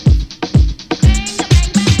tonight.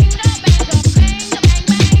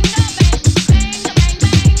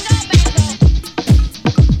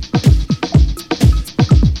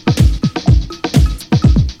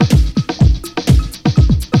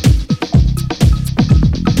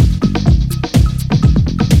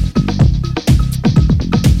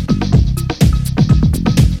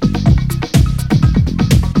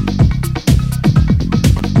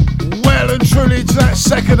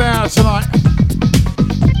 Second hour tonight.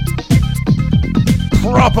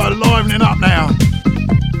 Proper livening up now.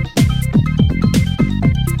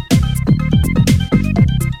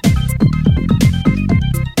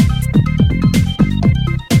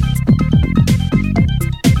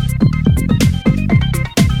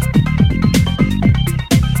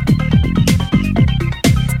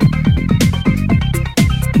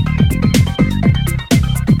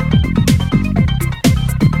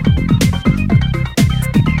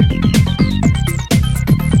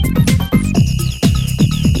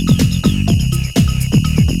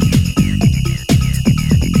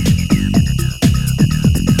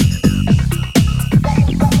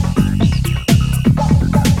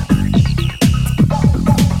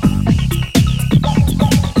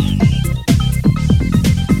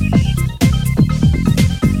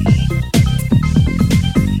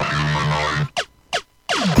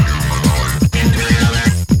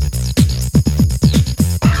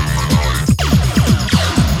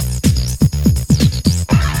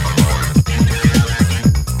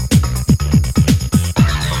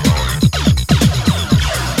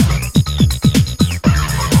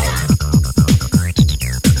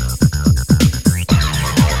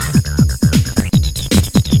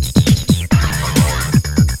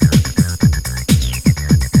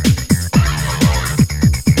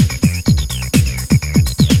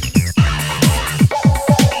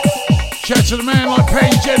 to the man like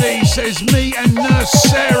Penn Jenny. Says me and Nurse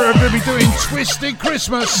Sarah are going to be doing Twisted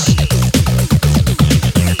Christmas.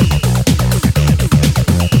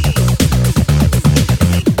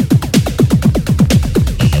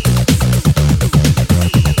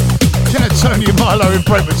 Tony Milo in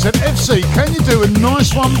Brentford said, FC, can you do a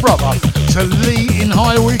nice one, brother, to Lee in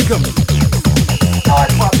High Wycombe?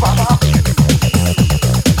 Nice one, brother.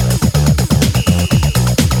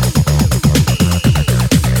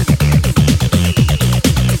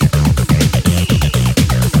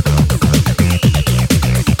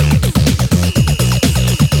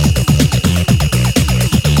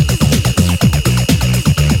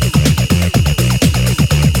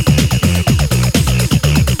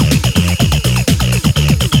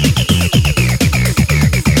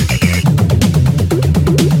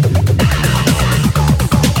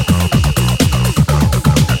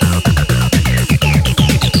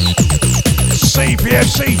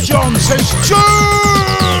 CPFC John says, June!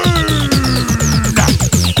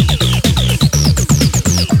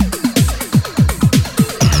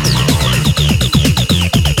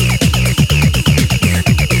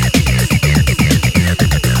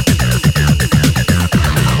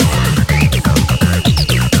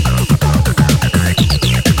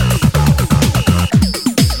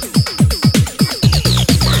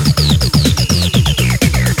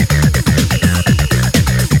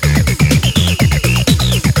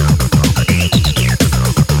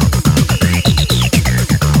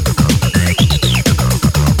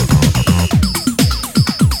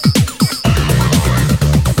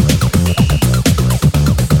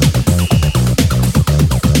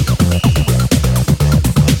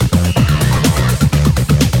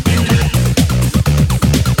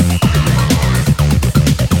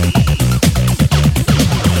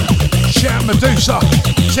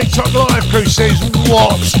 TikTok Live crew says,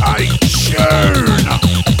 what a tune!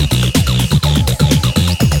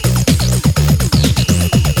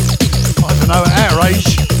 I don't know, at our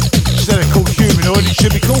age, instead of called humanoid, it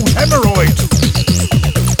should be called hemorrhoid.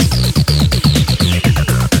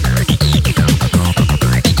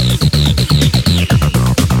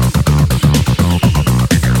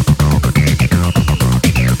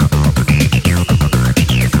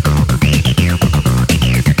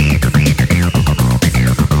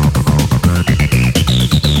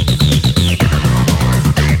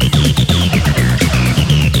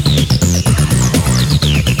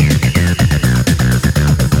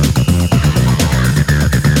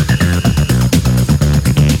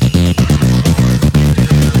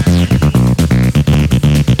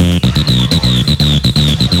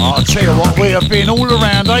 Tell you what, we have been all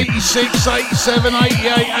around 86, 87, 88,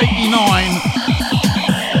 89.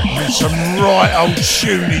 There's some right old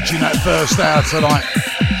tunage in that first hour tonight.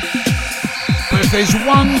 But if there's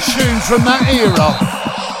one tune from that era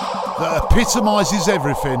that epitomises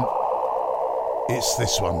everything, it's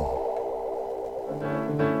this one.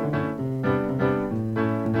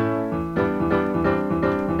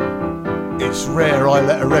 It's rare I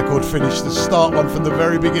let a record finish the start one from the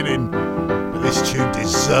very beginning. This tune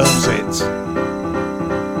deserves it.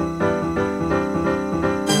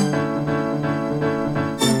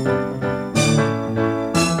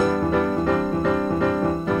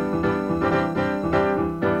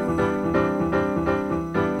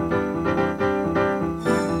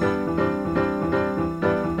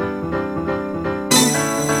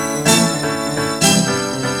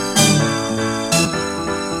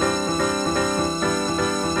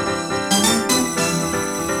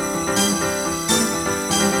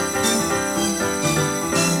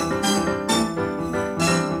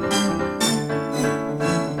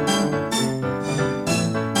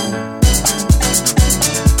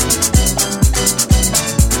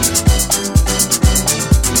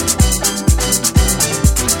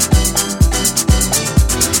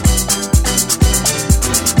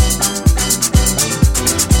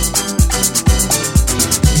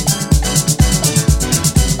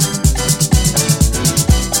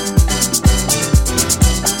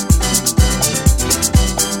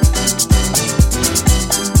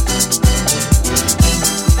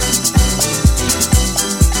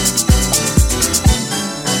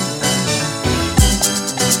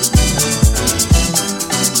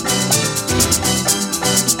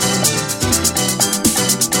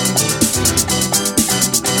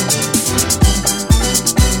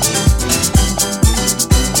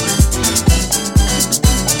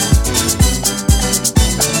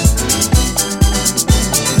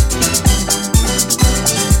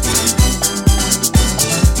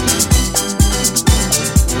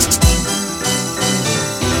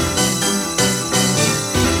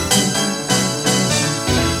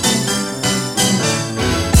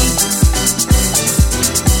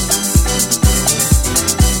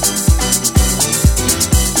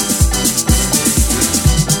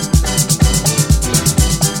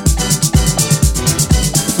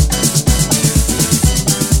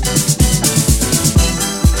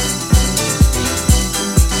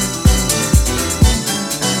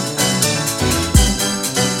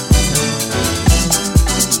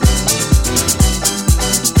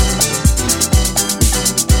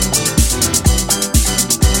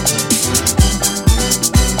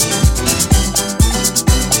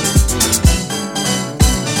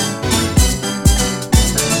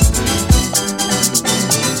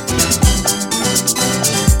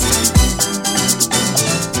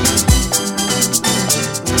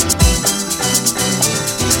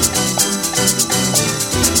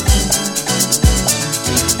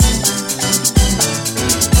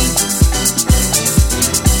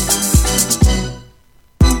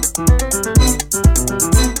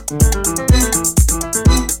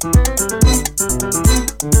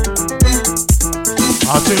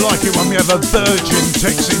 do like it when we have a virgin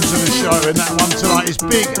text into the show, and that one tonight is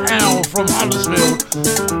Big Al from Huddersfield.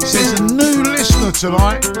 Says a new listener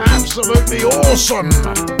tonight, absolutely awesome.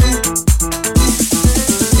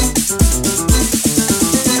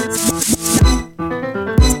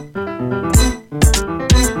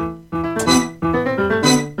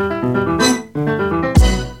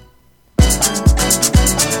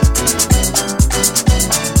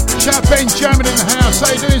 Shout Ben jamming in the house,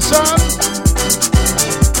 how you doing, son?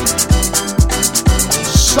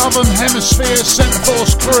 Southern Hemisphere Centre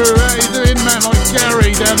Force crew, how you doing, man? Like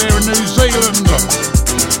Gary down there in New Zealand.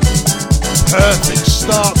 Perfect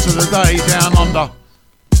start to the day down under.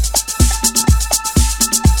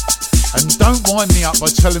 And don't wind me up by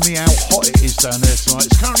telling me how hot it is down there tonight.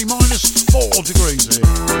 It's currently -4 degrees here.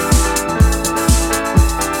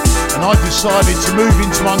 And I decided to move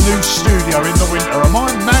into my new studio in the winter. Am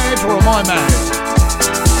I mad or am I mad?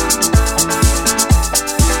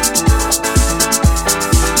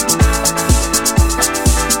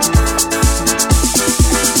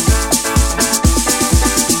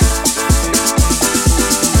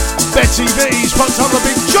 Betty V's pumped up a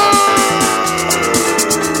big tune.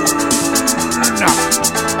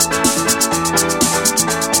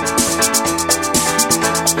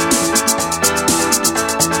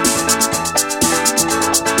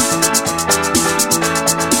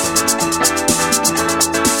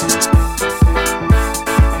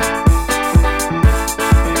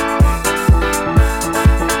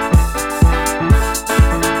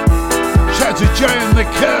 Shout to Jay and the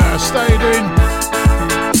Curse, how you doing?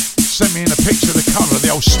 Sent me in a picture of the cover of the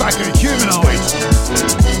old stack of humanoids.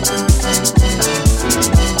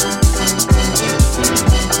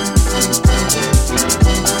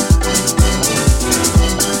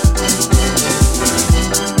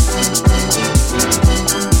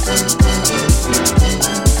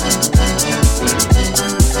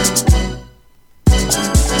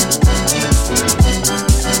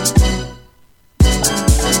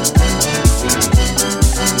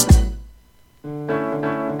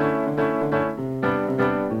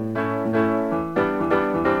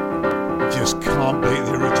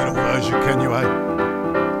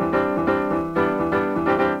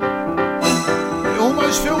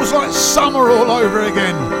 Summer all over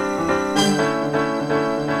again.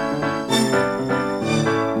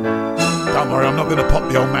 Don't worry, I'm not going to pop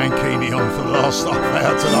the old mankini on for the last half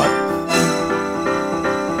hour tonight.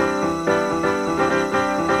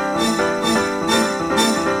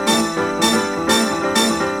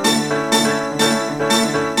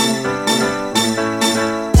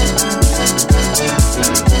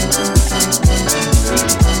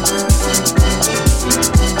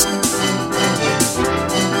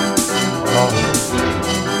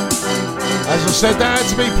 Said that had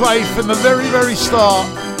to be played from the very, very start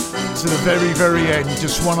to the very, very end.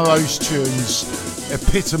 Just one of those tunes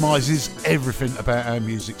epitomises everything about our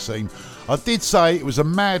music scene. I did say it was a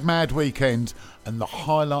mad, mad weekend, and the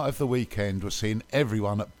highlight of the weekend was seeing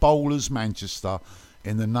everyone at Bowlers Manchester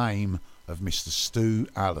in the name of Mr. Stu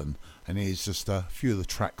Allen. And here's just a few of the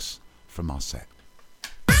tracks from our set.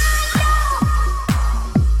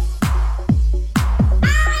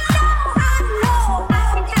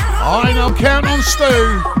 I know, count on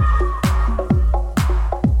Stu.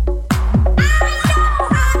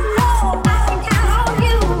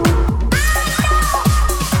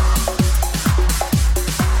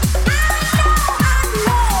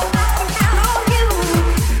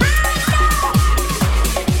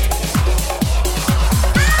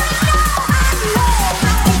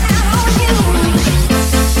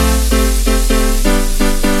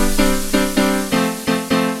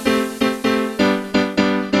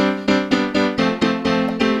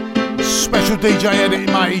 DJ edit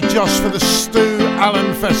made just for the Stu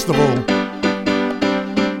Allen Festival.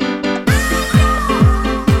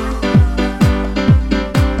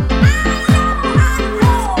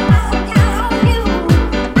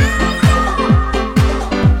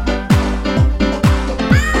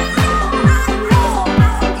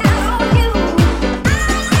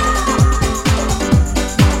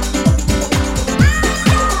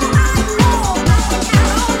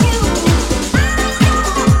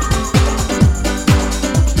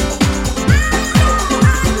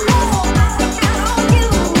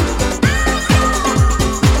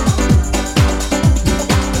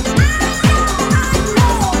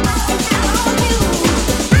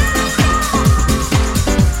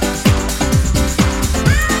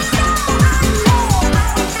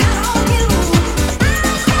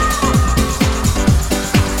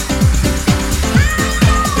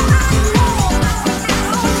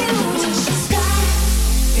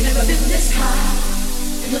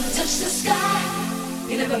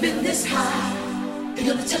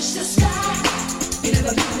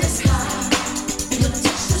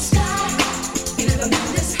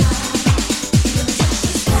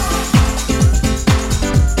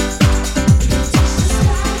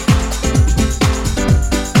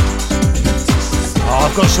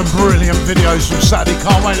 I've got some brilliant videos from Saturday.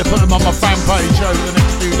 Can't wait to put them on my fan page over the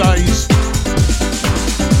next few days.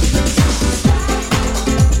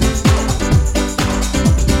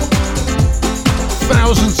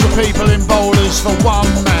 Thousands of people in Boulders for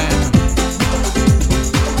one man.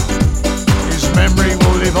 His memory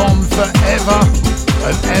will live on forever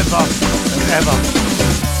and ever and ever.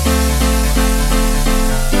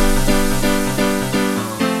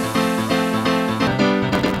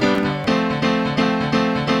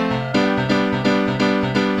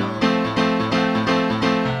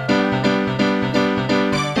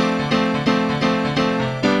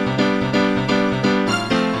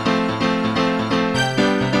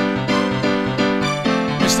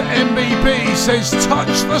 Says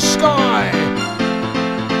touch the sky.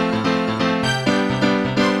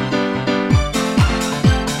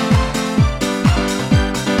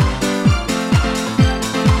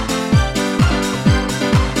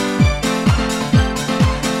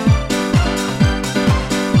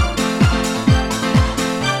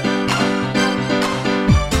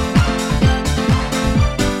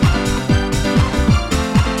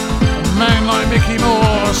 A man like Mickey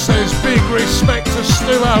Moore says big respect to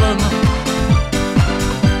Stu Allen.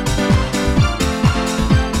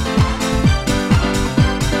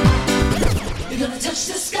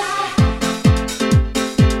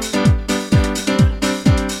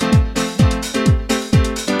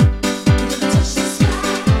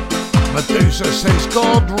 Says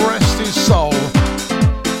God rest his soul.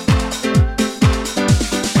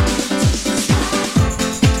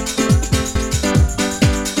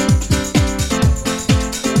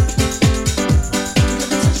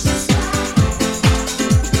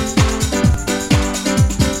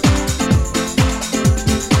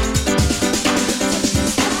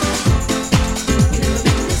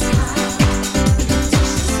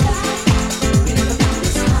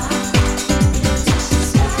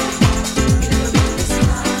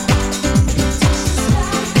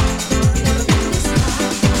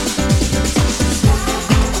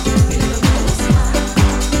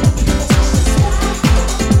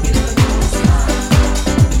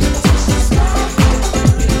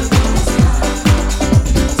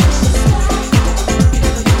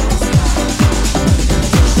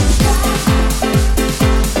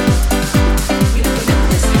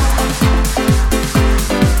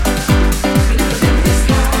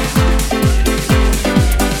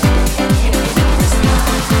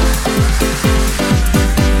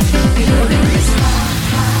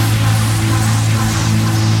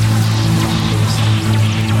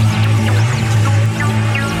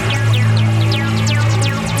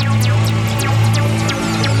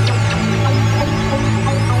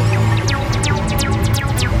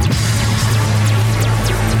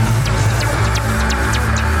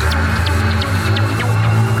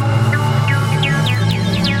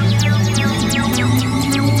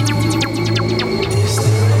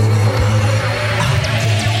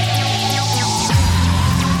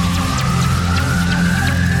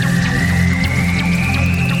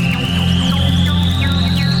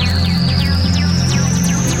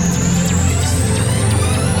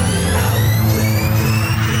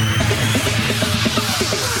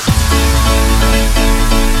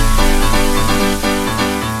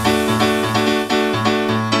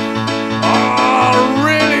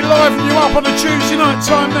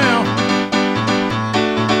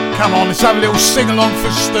 Let's have a little sing-along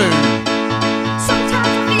for Stu.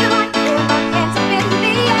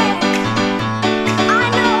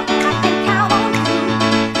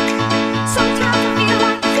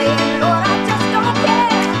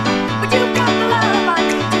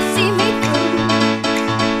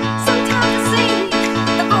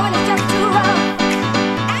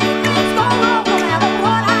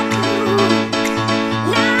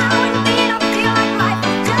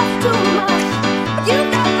 You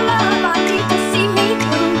got the love I need to see me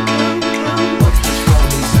through.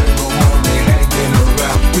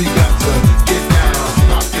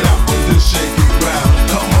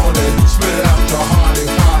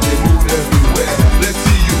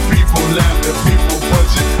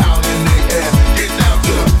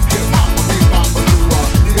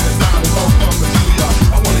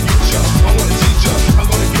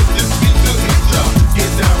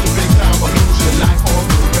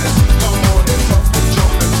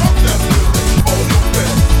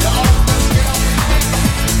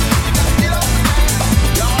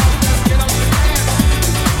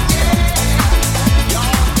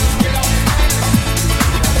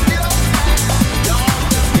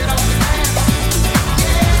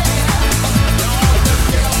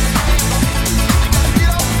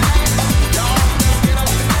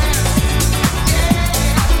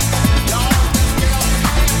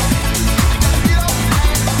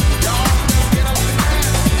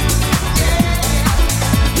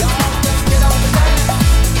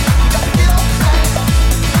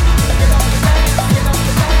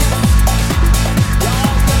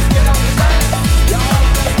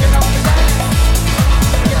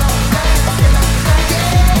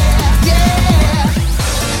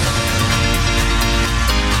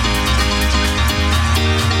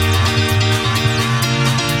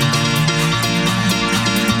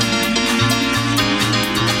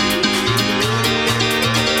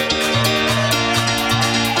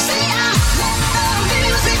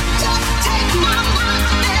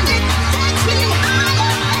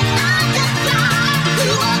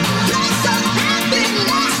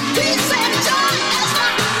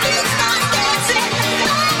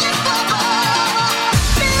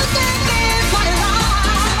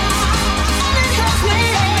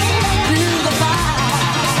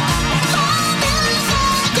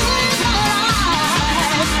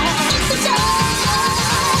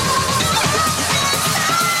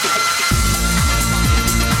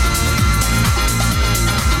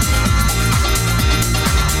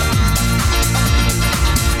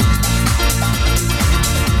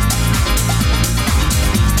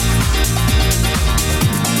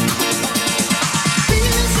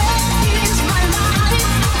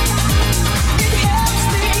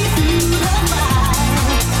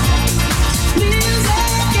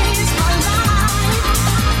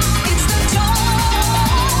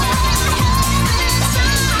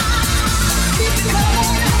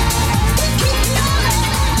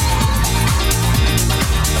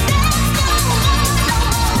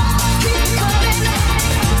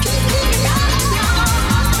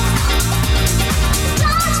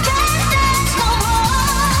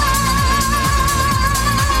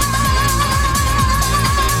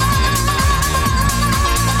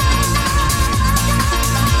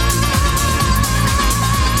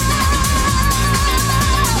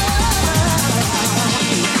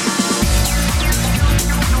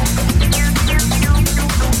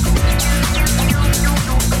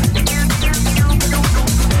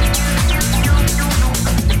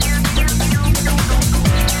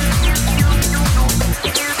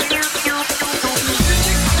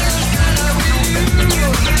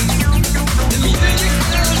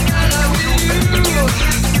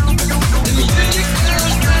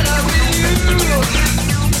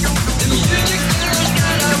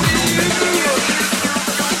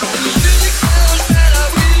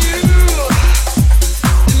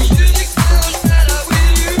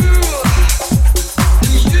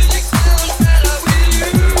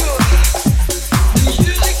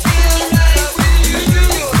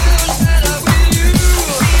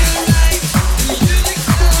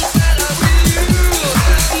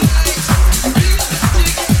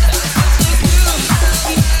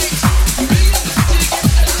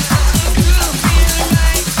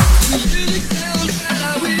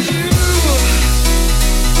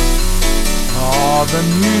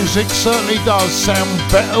 music certainly does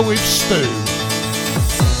sound better with Stu.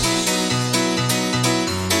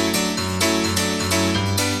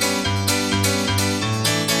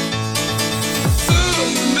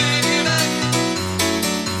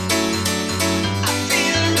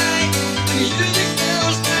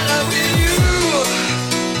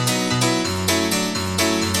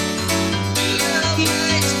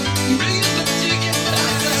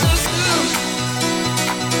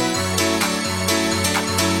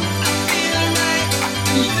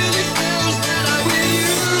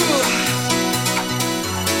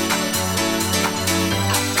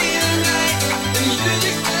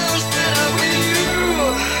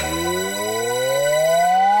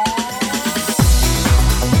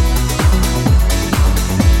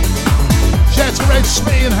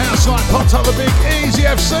 Popped up the big Easy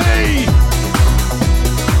FC.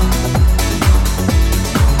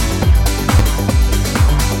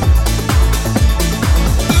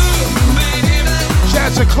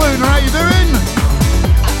 Shout out to Cluner, how you doing?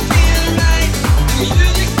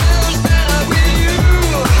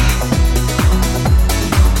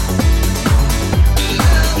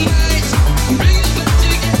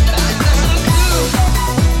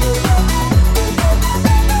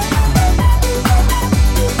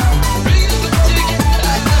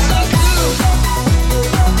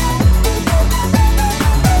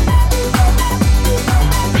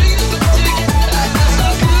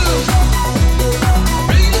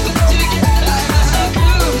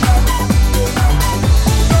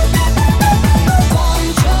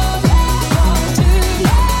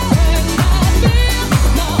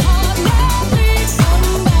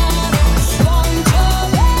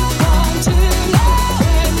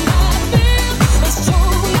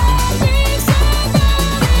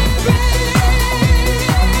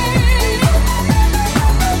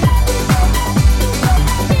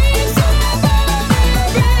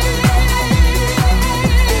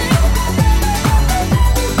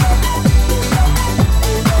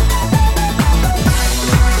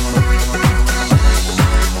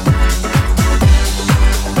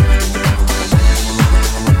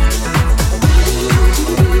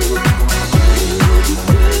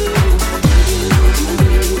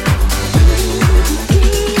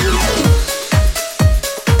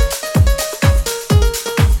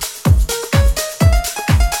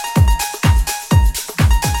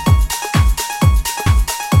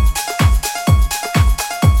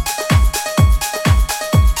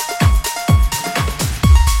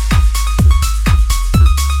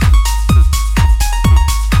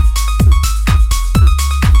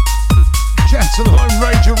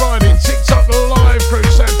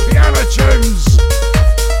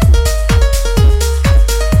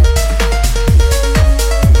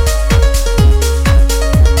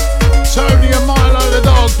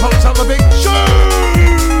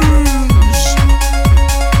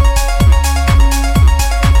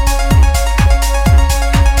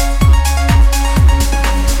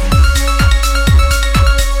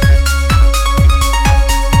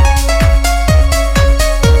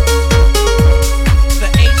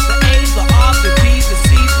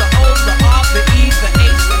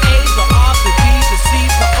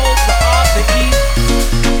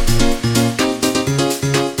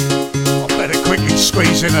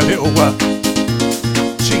 In a little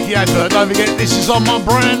cheeky advert. Don't forget, this is on my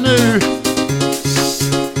brand new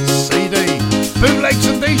CD, bootlegs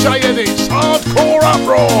and DJ edits, Hardcore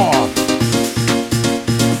Uproar.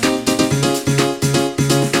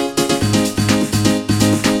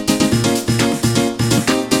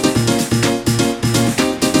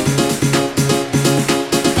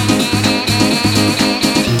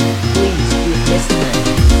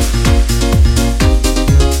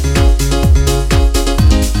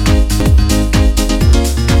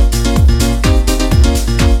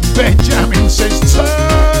 Benjamin says,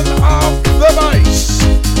 turn up the bass.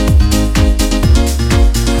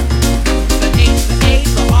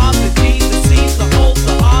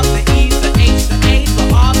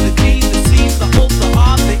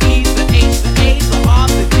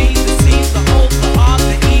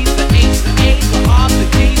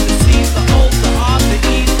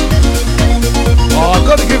 I've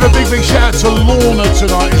got to give a big shout out to Lorna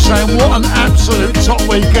tonight, who's saying what an absolute top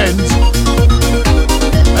weekend.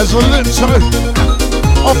 As I looked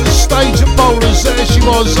off the stage at Bowlers, there she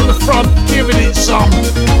was at the front giving it some.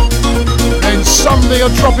 And Sunday I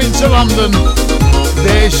drop into London,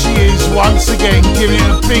 there she is once again giving it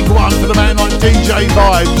a big one for the man like DJ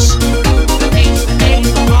Vibes.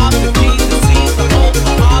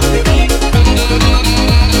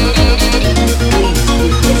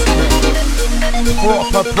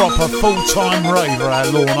 Proper full-time raver, our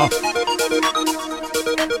Lorna.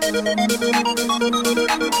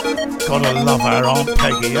 Gotta love our Aunt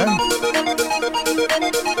Peggy, eh?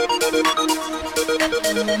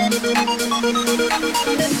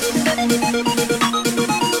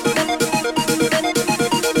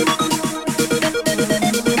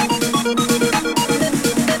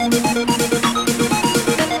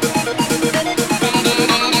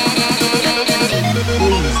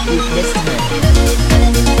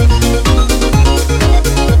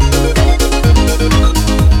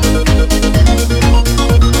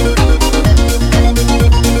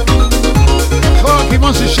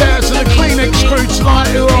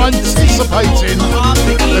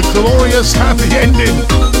 The glorious happy ending.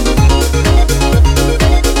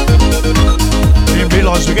 Didn't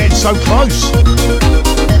realise we're getting so close.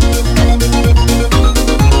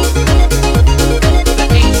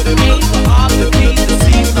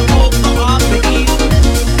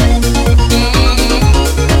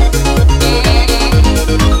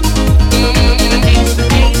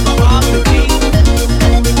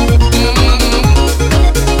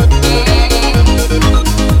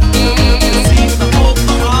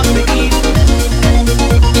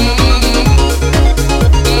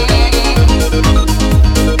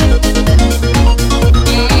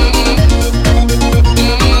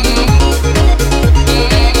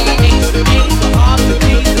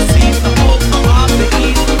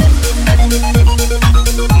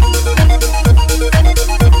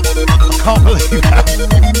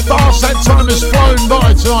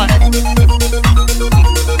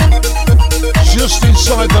 Just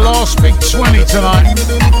inside the last big 20 tonight.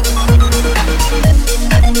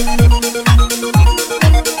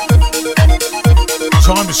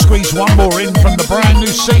 Time to squeeze one more in from the brand new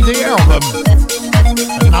CD album.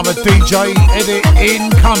 Another DJ edit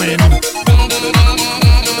incoming.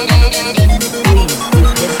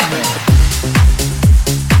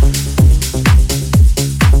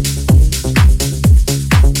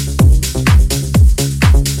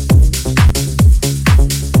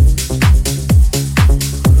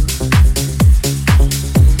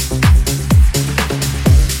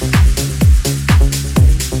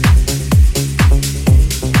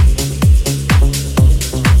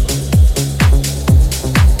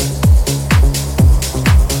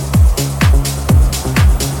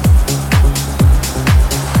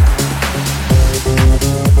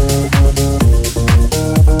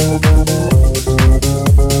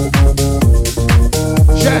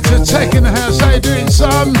 Tech in the house, how you doing,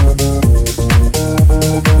 son?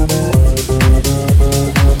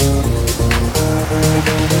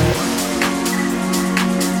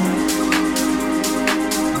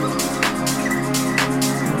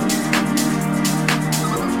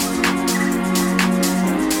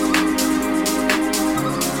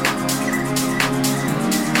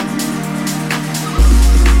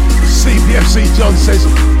 CPFC John says,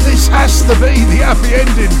 this has to be the happy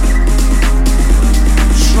ending.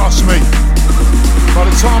 Trust me, by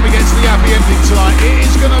the time we get to the happy ending tonight, it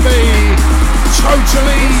is going to be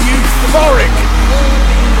totally euphoric.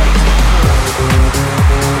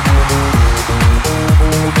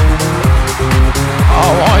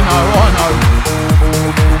 Oh, I know.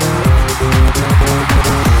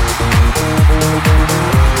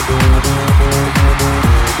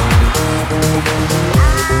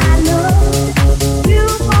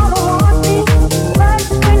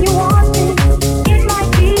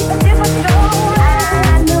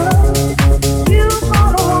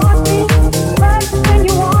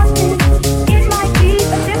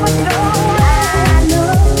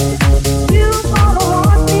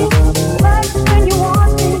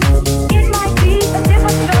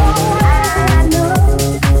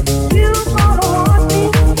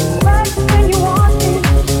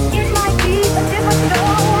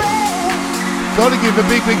 Got to give a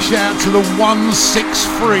big shout to the 163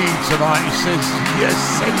 tonight. He says, yes,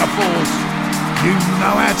 Centre Force, you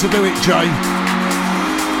know how to do it, Jay.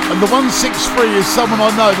 And the 163 is someone I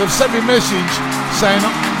know. They've sent me a message saying,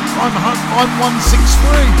 I'm 163.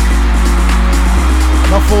 And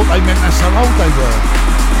I thought they meant that's how old they were.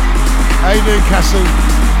 How you doing, Cassie?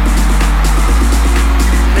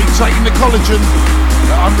 Keep taking the collagen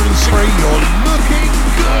at 103. You're looking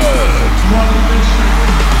good.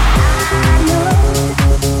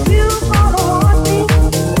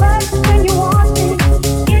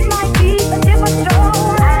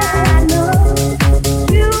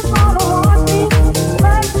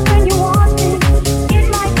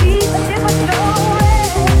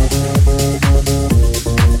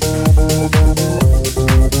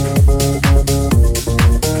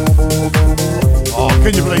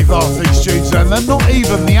 Can you believe half these tunes and they're not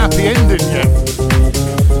even the happy ending yet?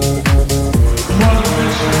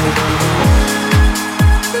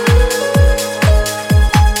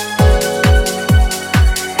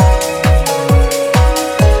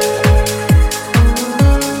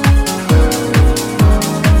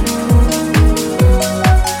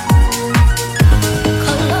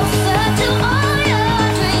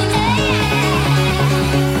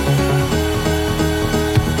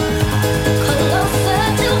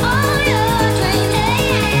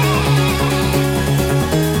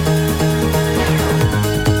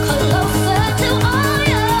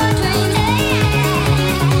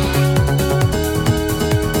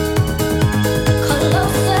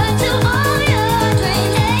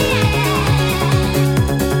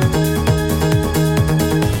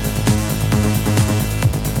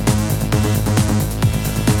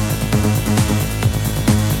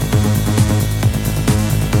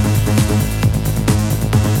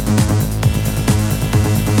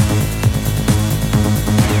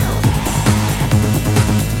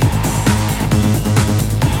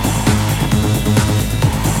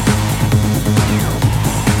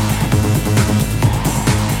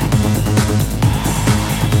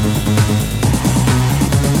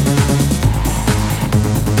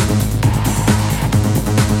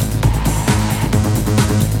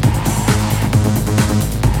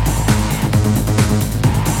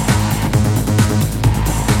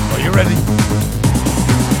 ready?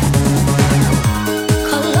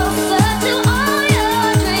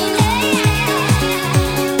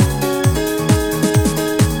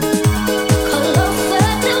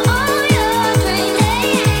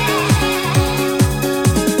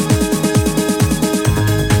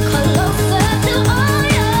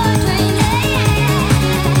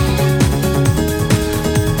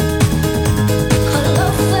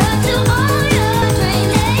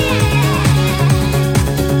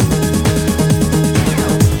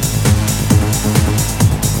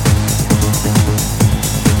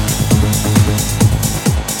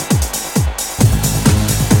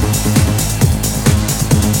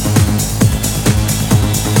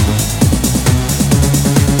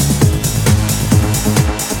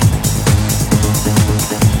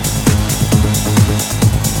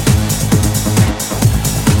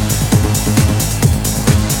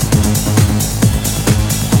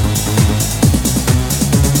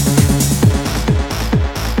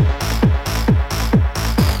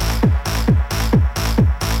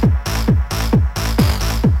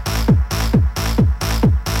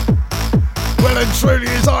 Truly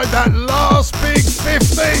is like that last big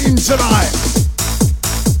 15 tonight.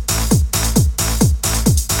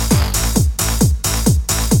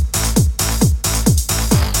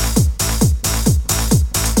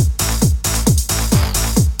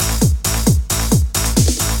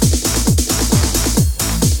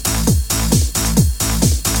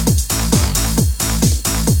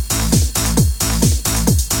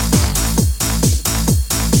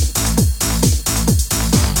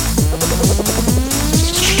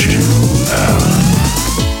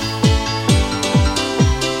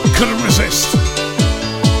 Couldn't resist.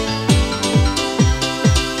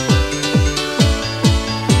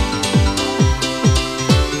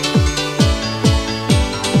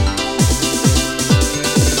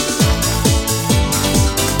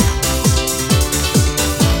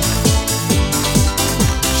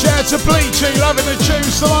 Shout out to Bleachy, loving the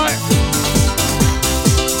tunes tonight.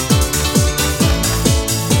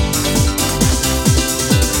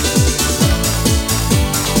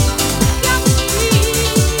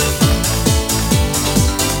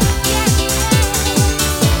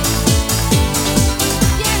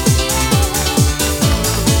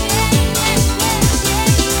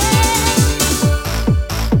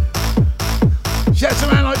 Shout out to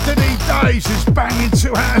man like Diddy Days, who's banging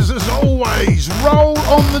 2 hours as always. Roll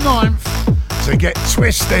on the 9th to get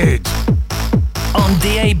twisted. On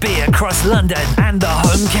DAB across London and the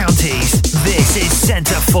home counties, this is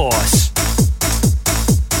Centre Force.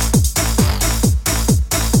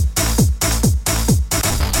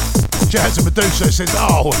 Shout out to Medusa, says,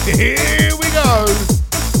 oh, here we go.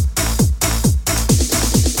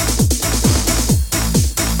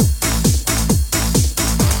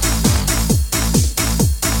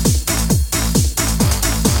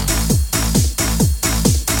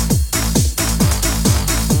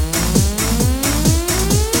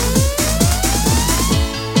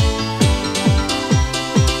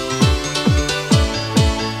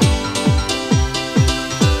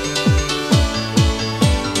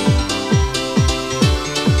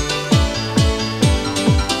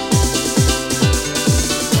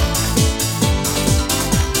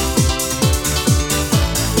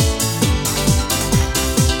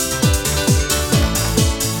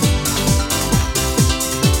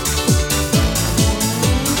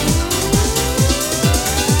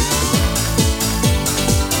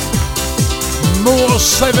 More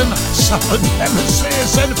 7 Southern Hemisphere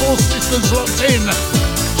Centre Force listeners locked in.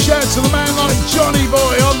 Shout to the man like Johnny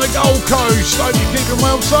Boy on the Gold Coast. Hope you're keeping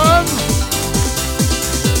well, son.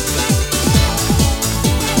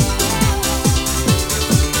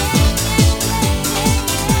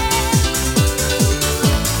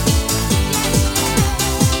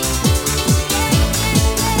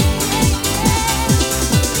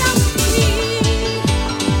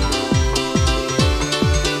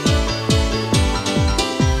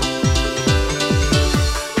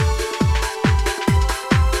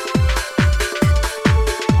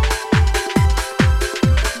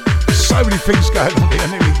 So many things going on here,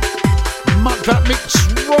 nearly mucked that mix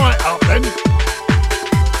right up then.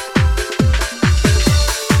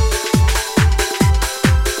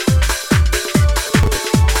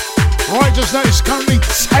 Right, just now it's currently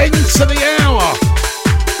 10 to the hour.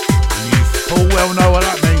 You full well know what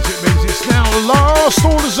that means. It means it's now last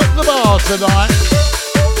orders at the bar tonight.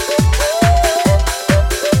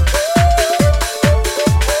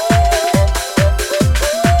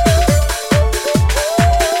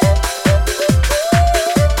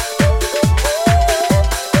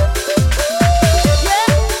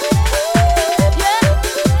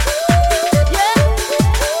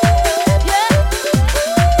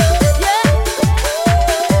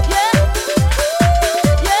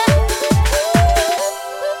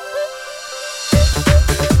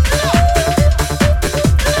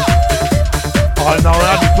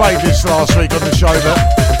 played this last week on the show, but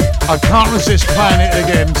I can't resist playing it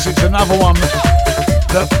again because it's another one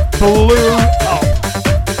that blew up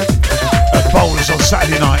at Bowlers on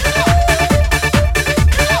Saturday night.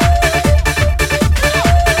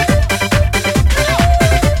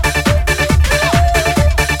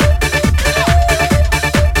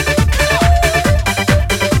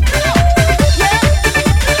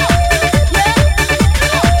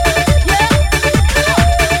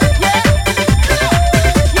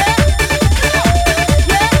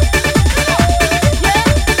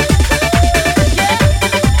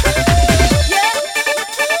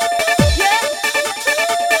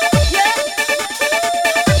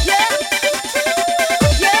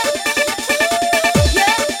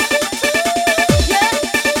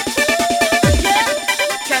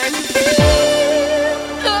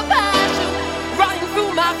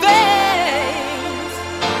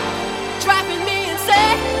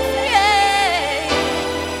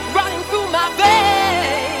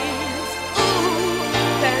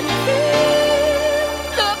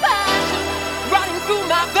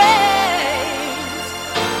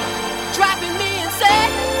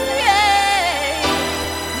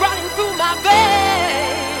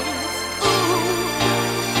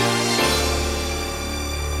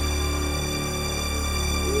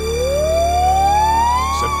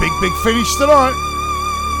 Finish tonight.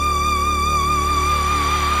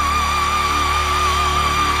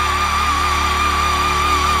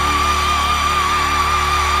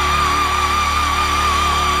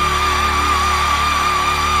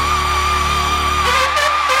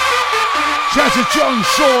 Shout to John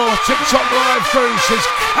Shaw, TikTok live crew says,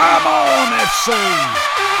 come on FC.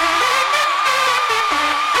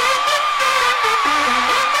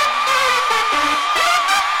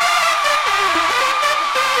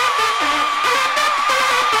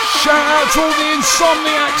 Shout out to all the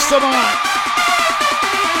insomniacs tonight.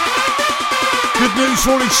 Good news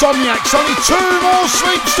for all insomniacs, only 2 more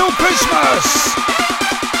sleeps till Christmas.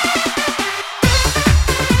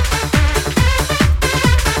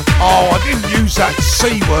 Oh, I didn't use that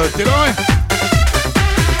C word, did I?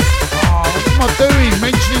 Oh, what am I doing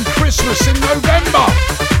mentioning Christmas in November?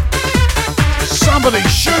 Somebody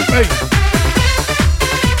shoot me.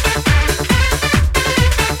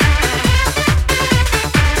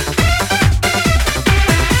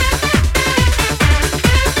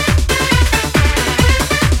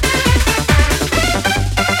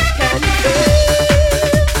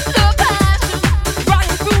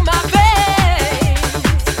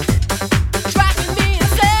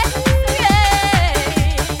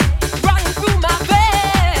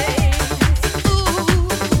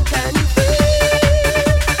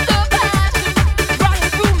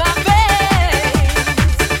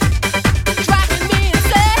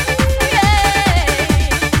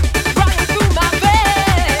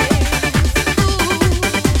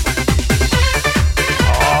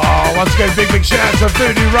 Big shout out to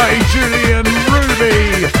Voodoo Ray, Julian,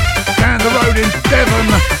 Ruby, down the road in Devon,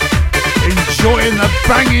 enjoying the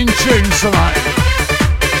banging tunes tonight.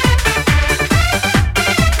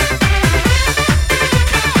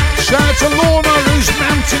 Shout out to Lorna, who's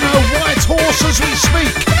mounting her white horse as we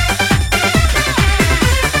speak.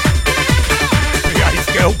 Behave,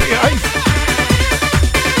 girl, behave.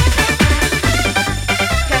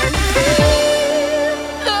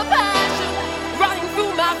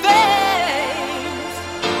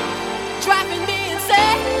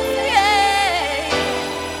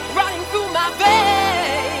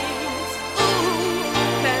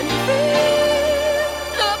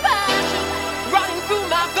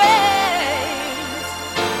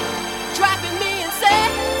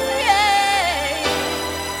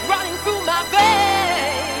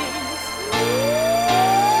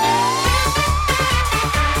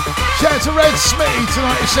 To Red Smitty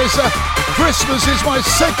tonight, he says Christmas is my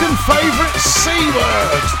second favourite C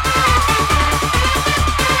word.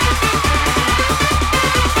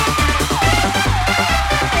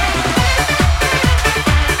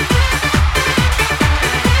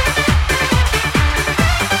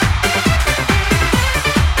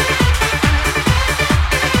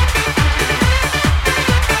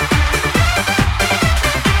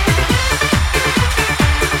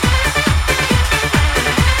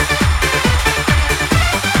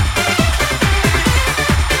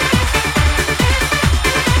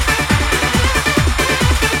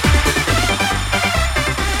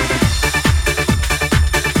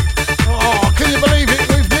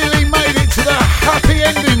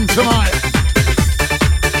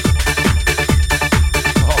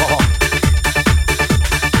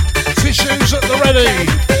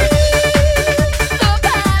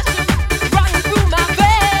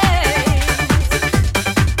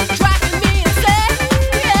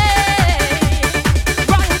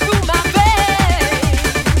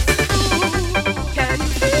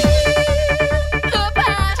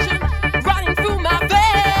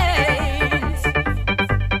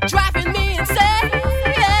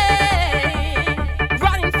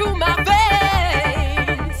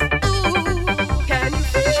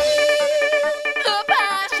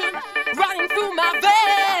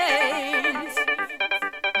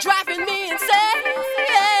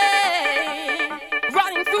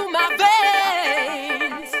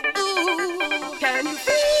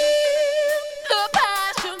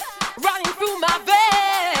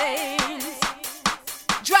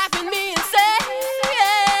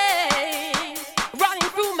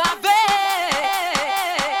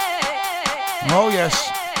 Oh yes,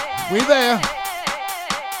 we're there.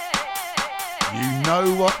 You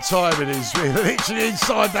know what time it is. We're literally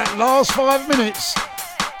inside that last 5 minutes.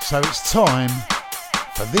 So it's time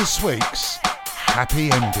for this week's happy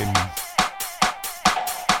ending.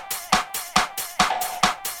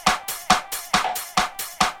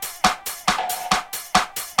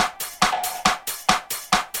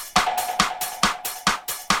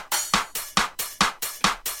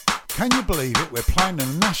 Can you believe it? We're playing the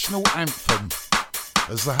national anthem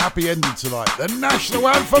as the happy ending tonight. The national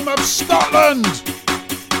anthem of Scotland!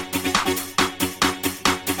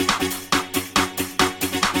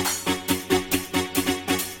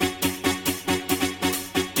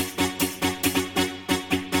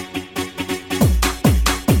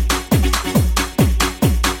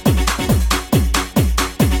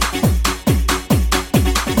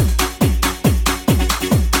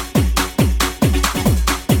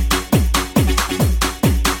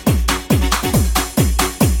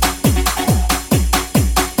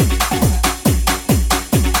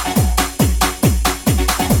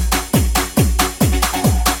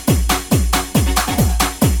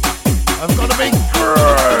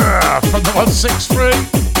 From the 163.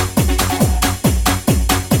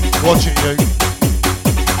 Watch it, you.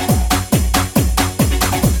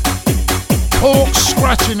 Pork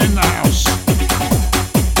scratching in the house.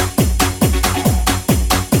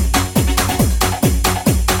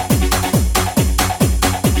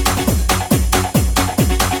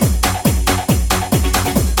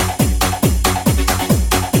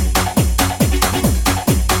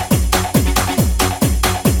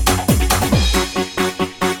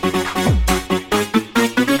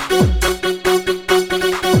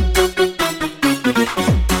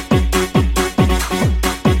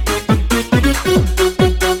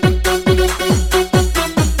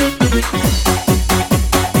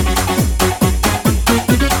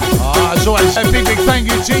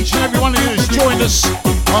 To each and every one of you who's joined us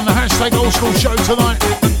on the hashtag Old School Show tonight.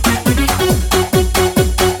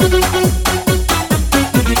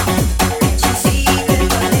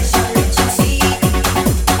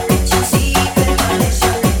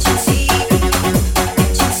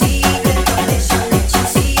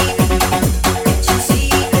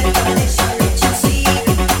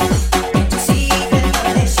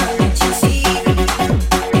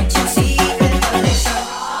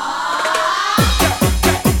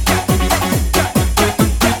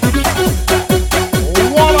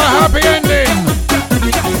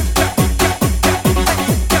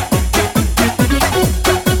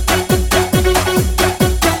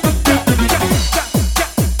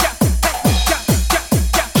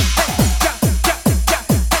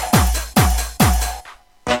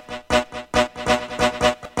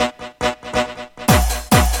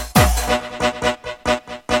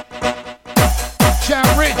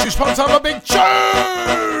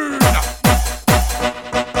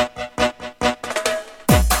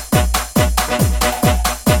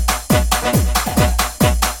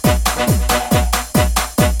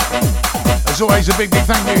 Always a big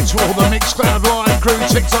thank you to all the Mixcloud Live crew,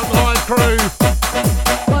 TikTok Live crew,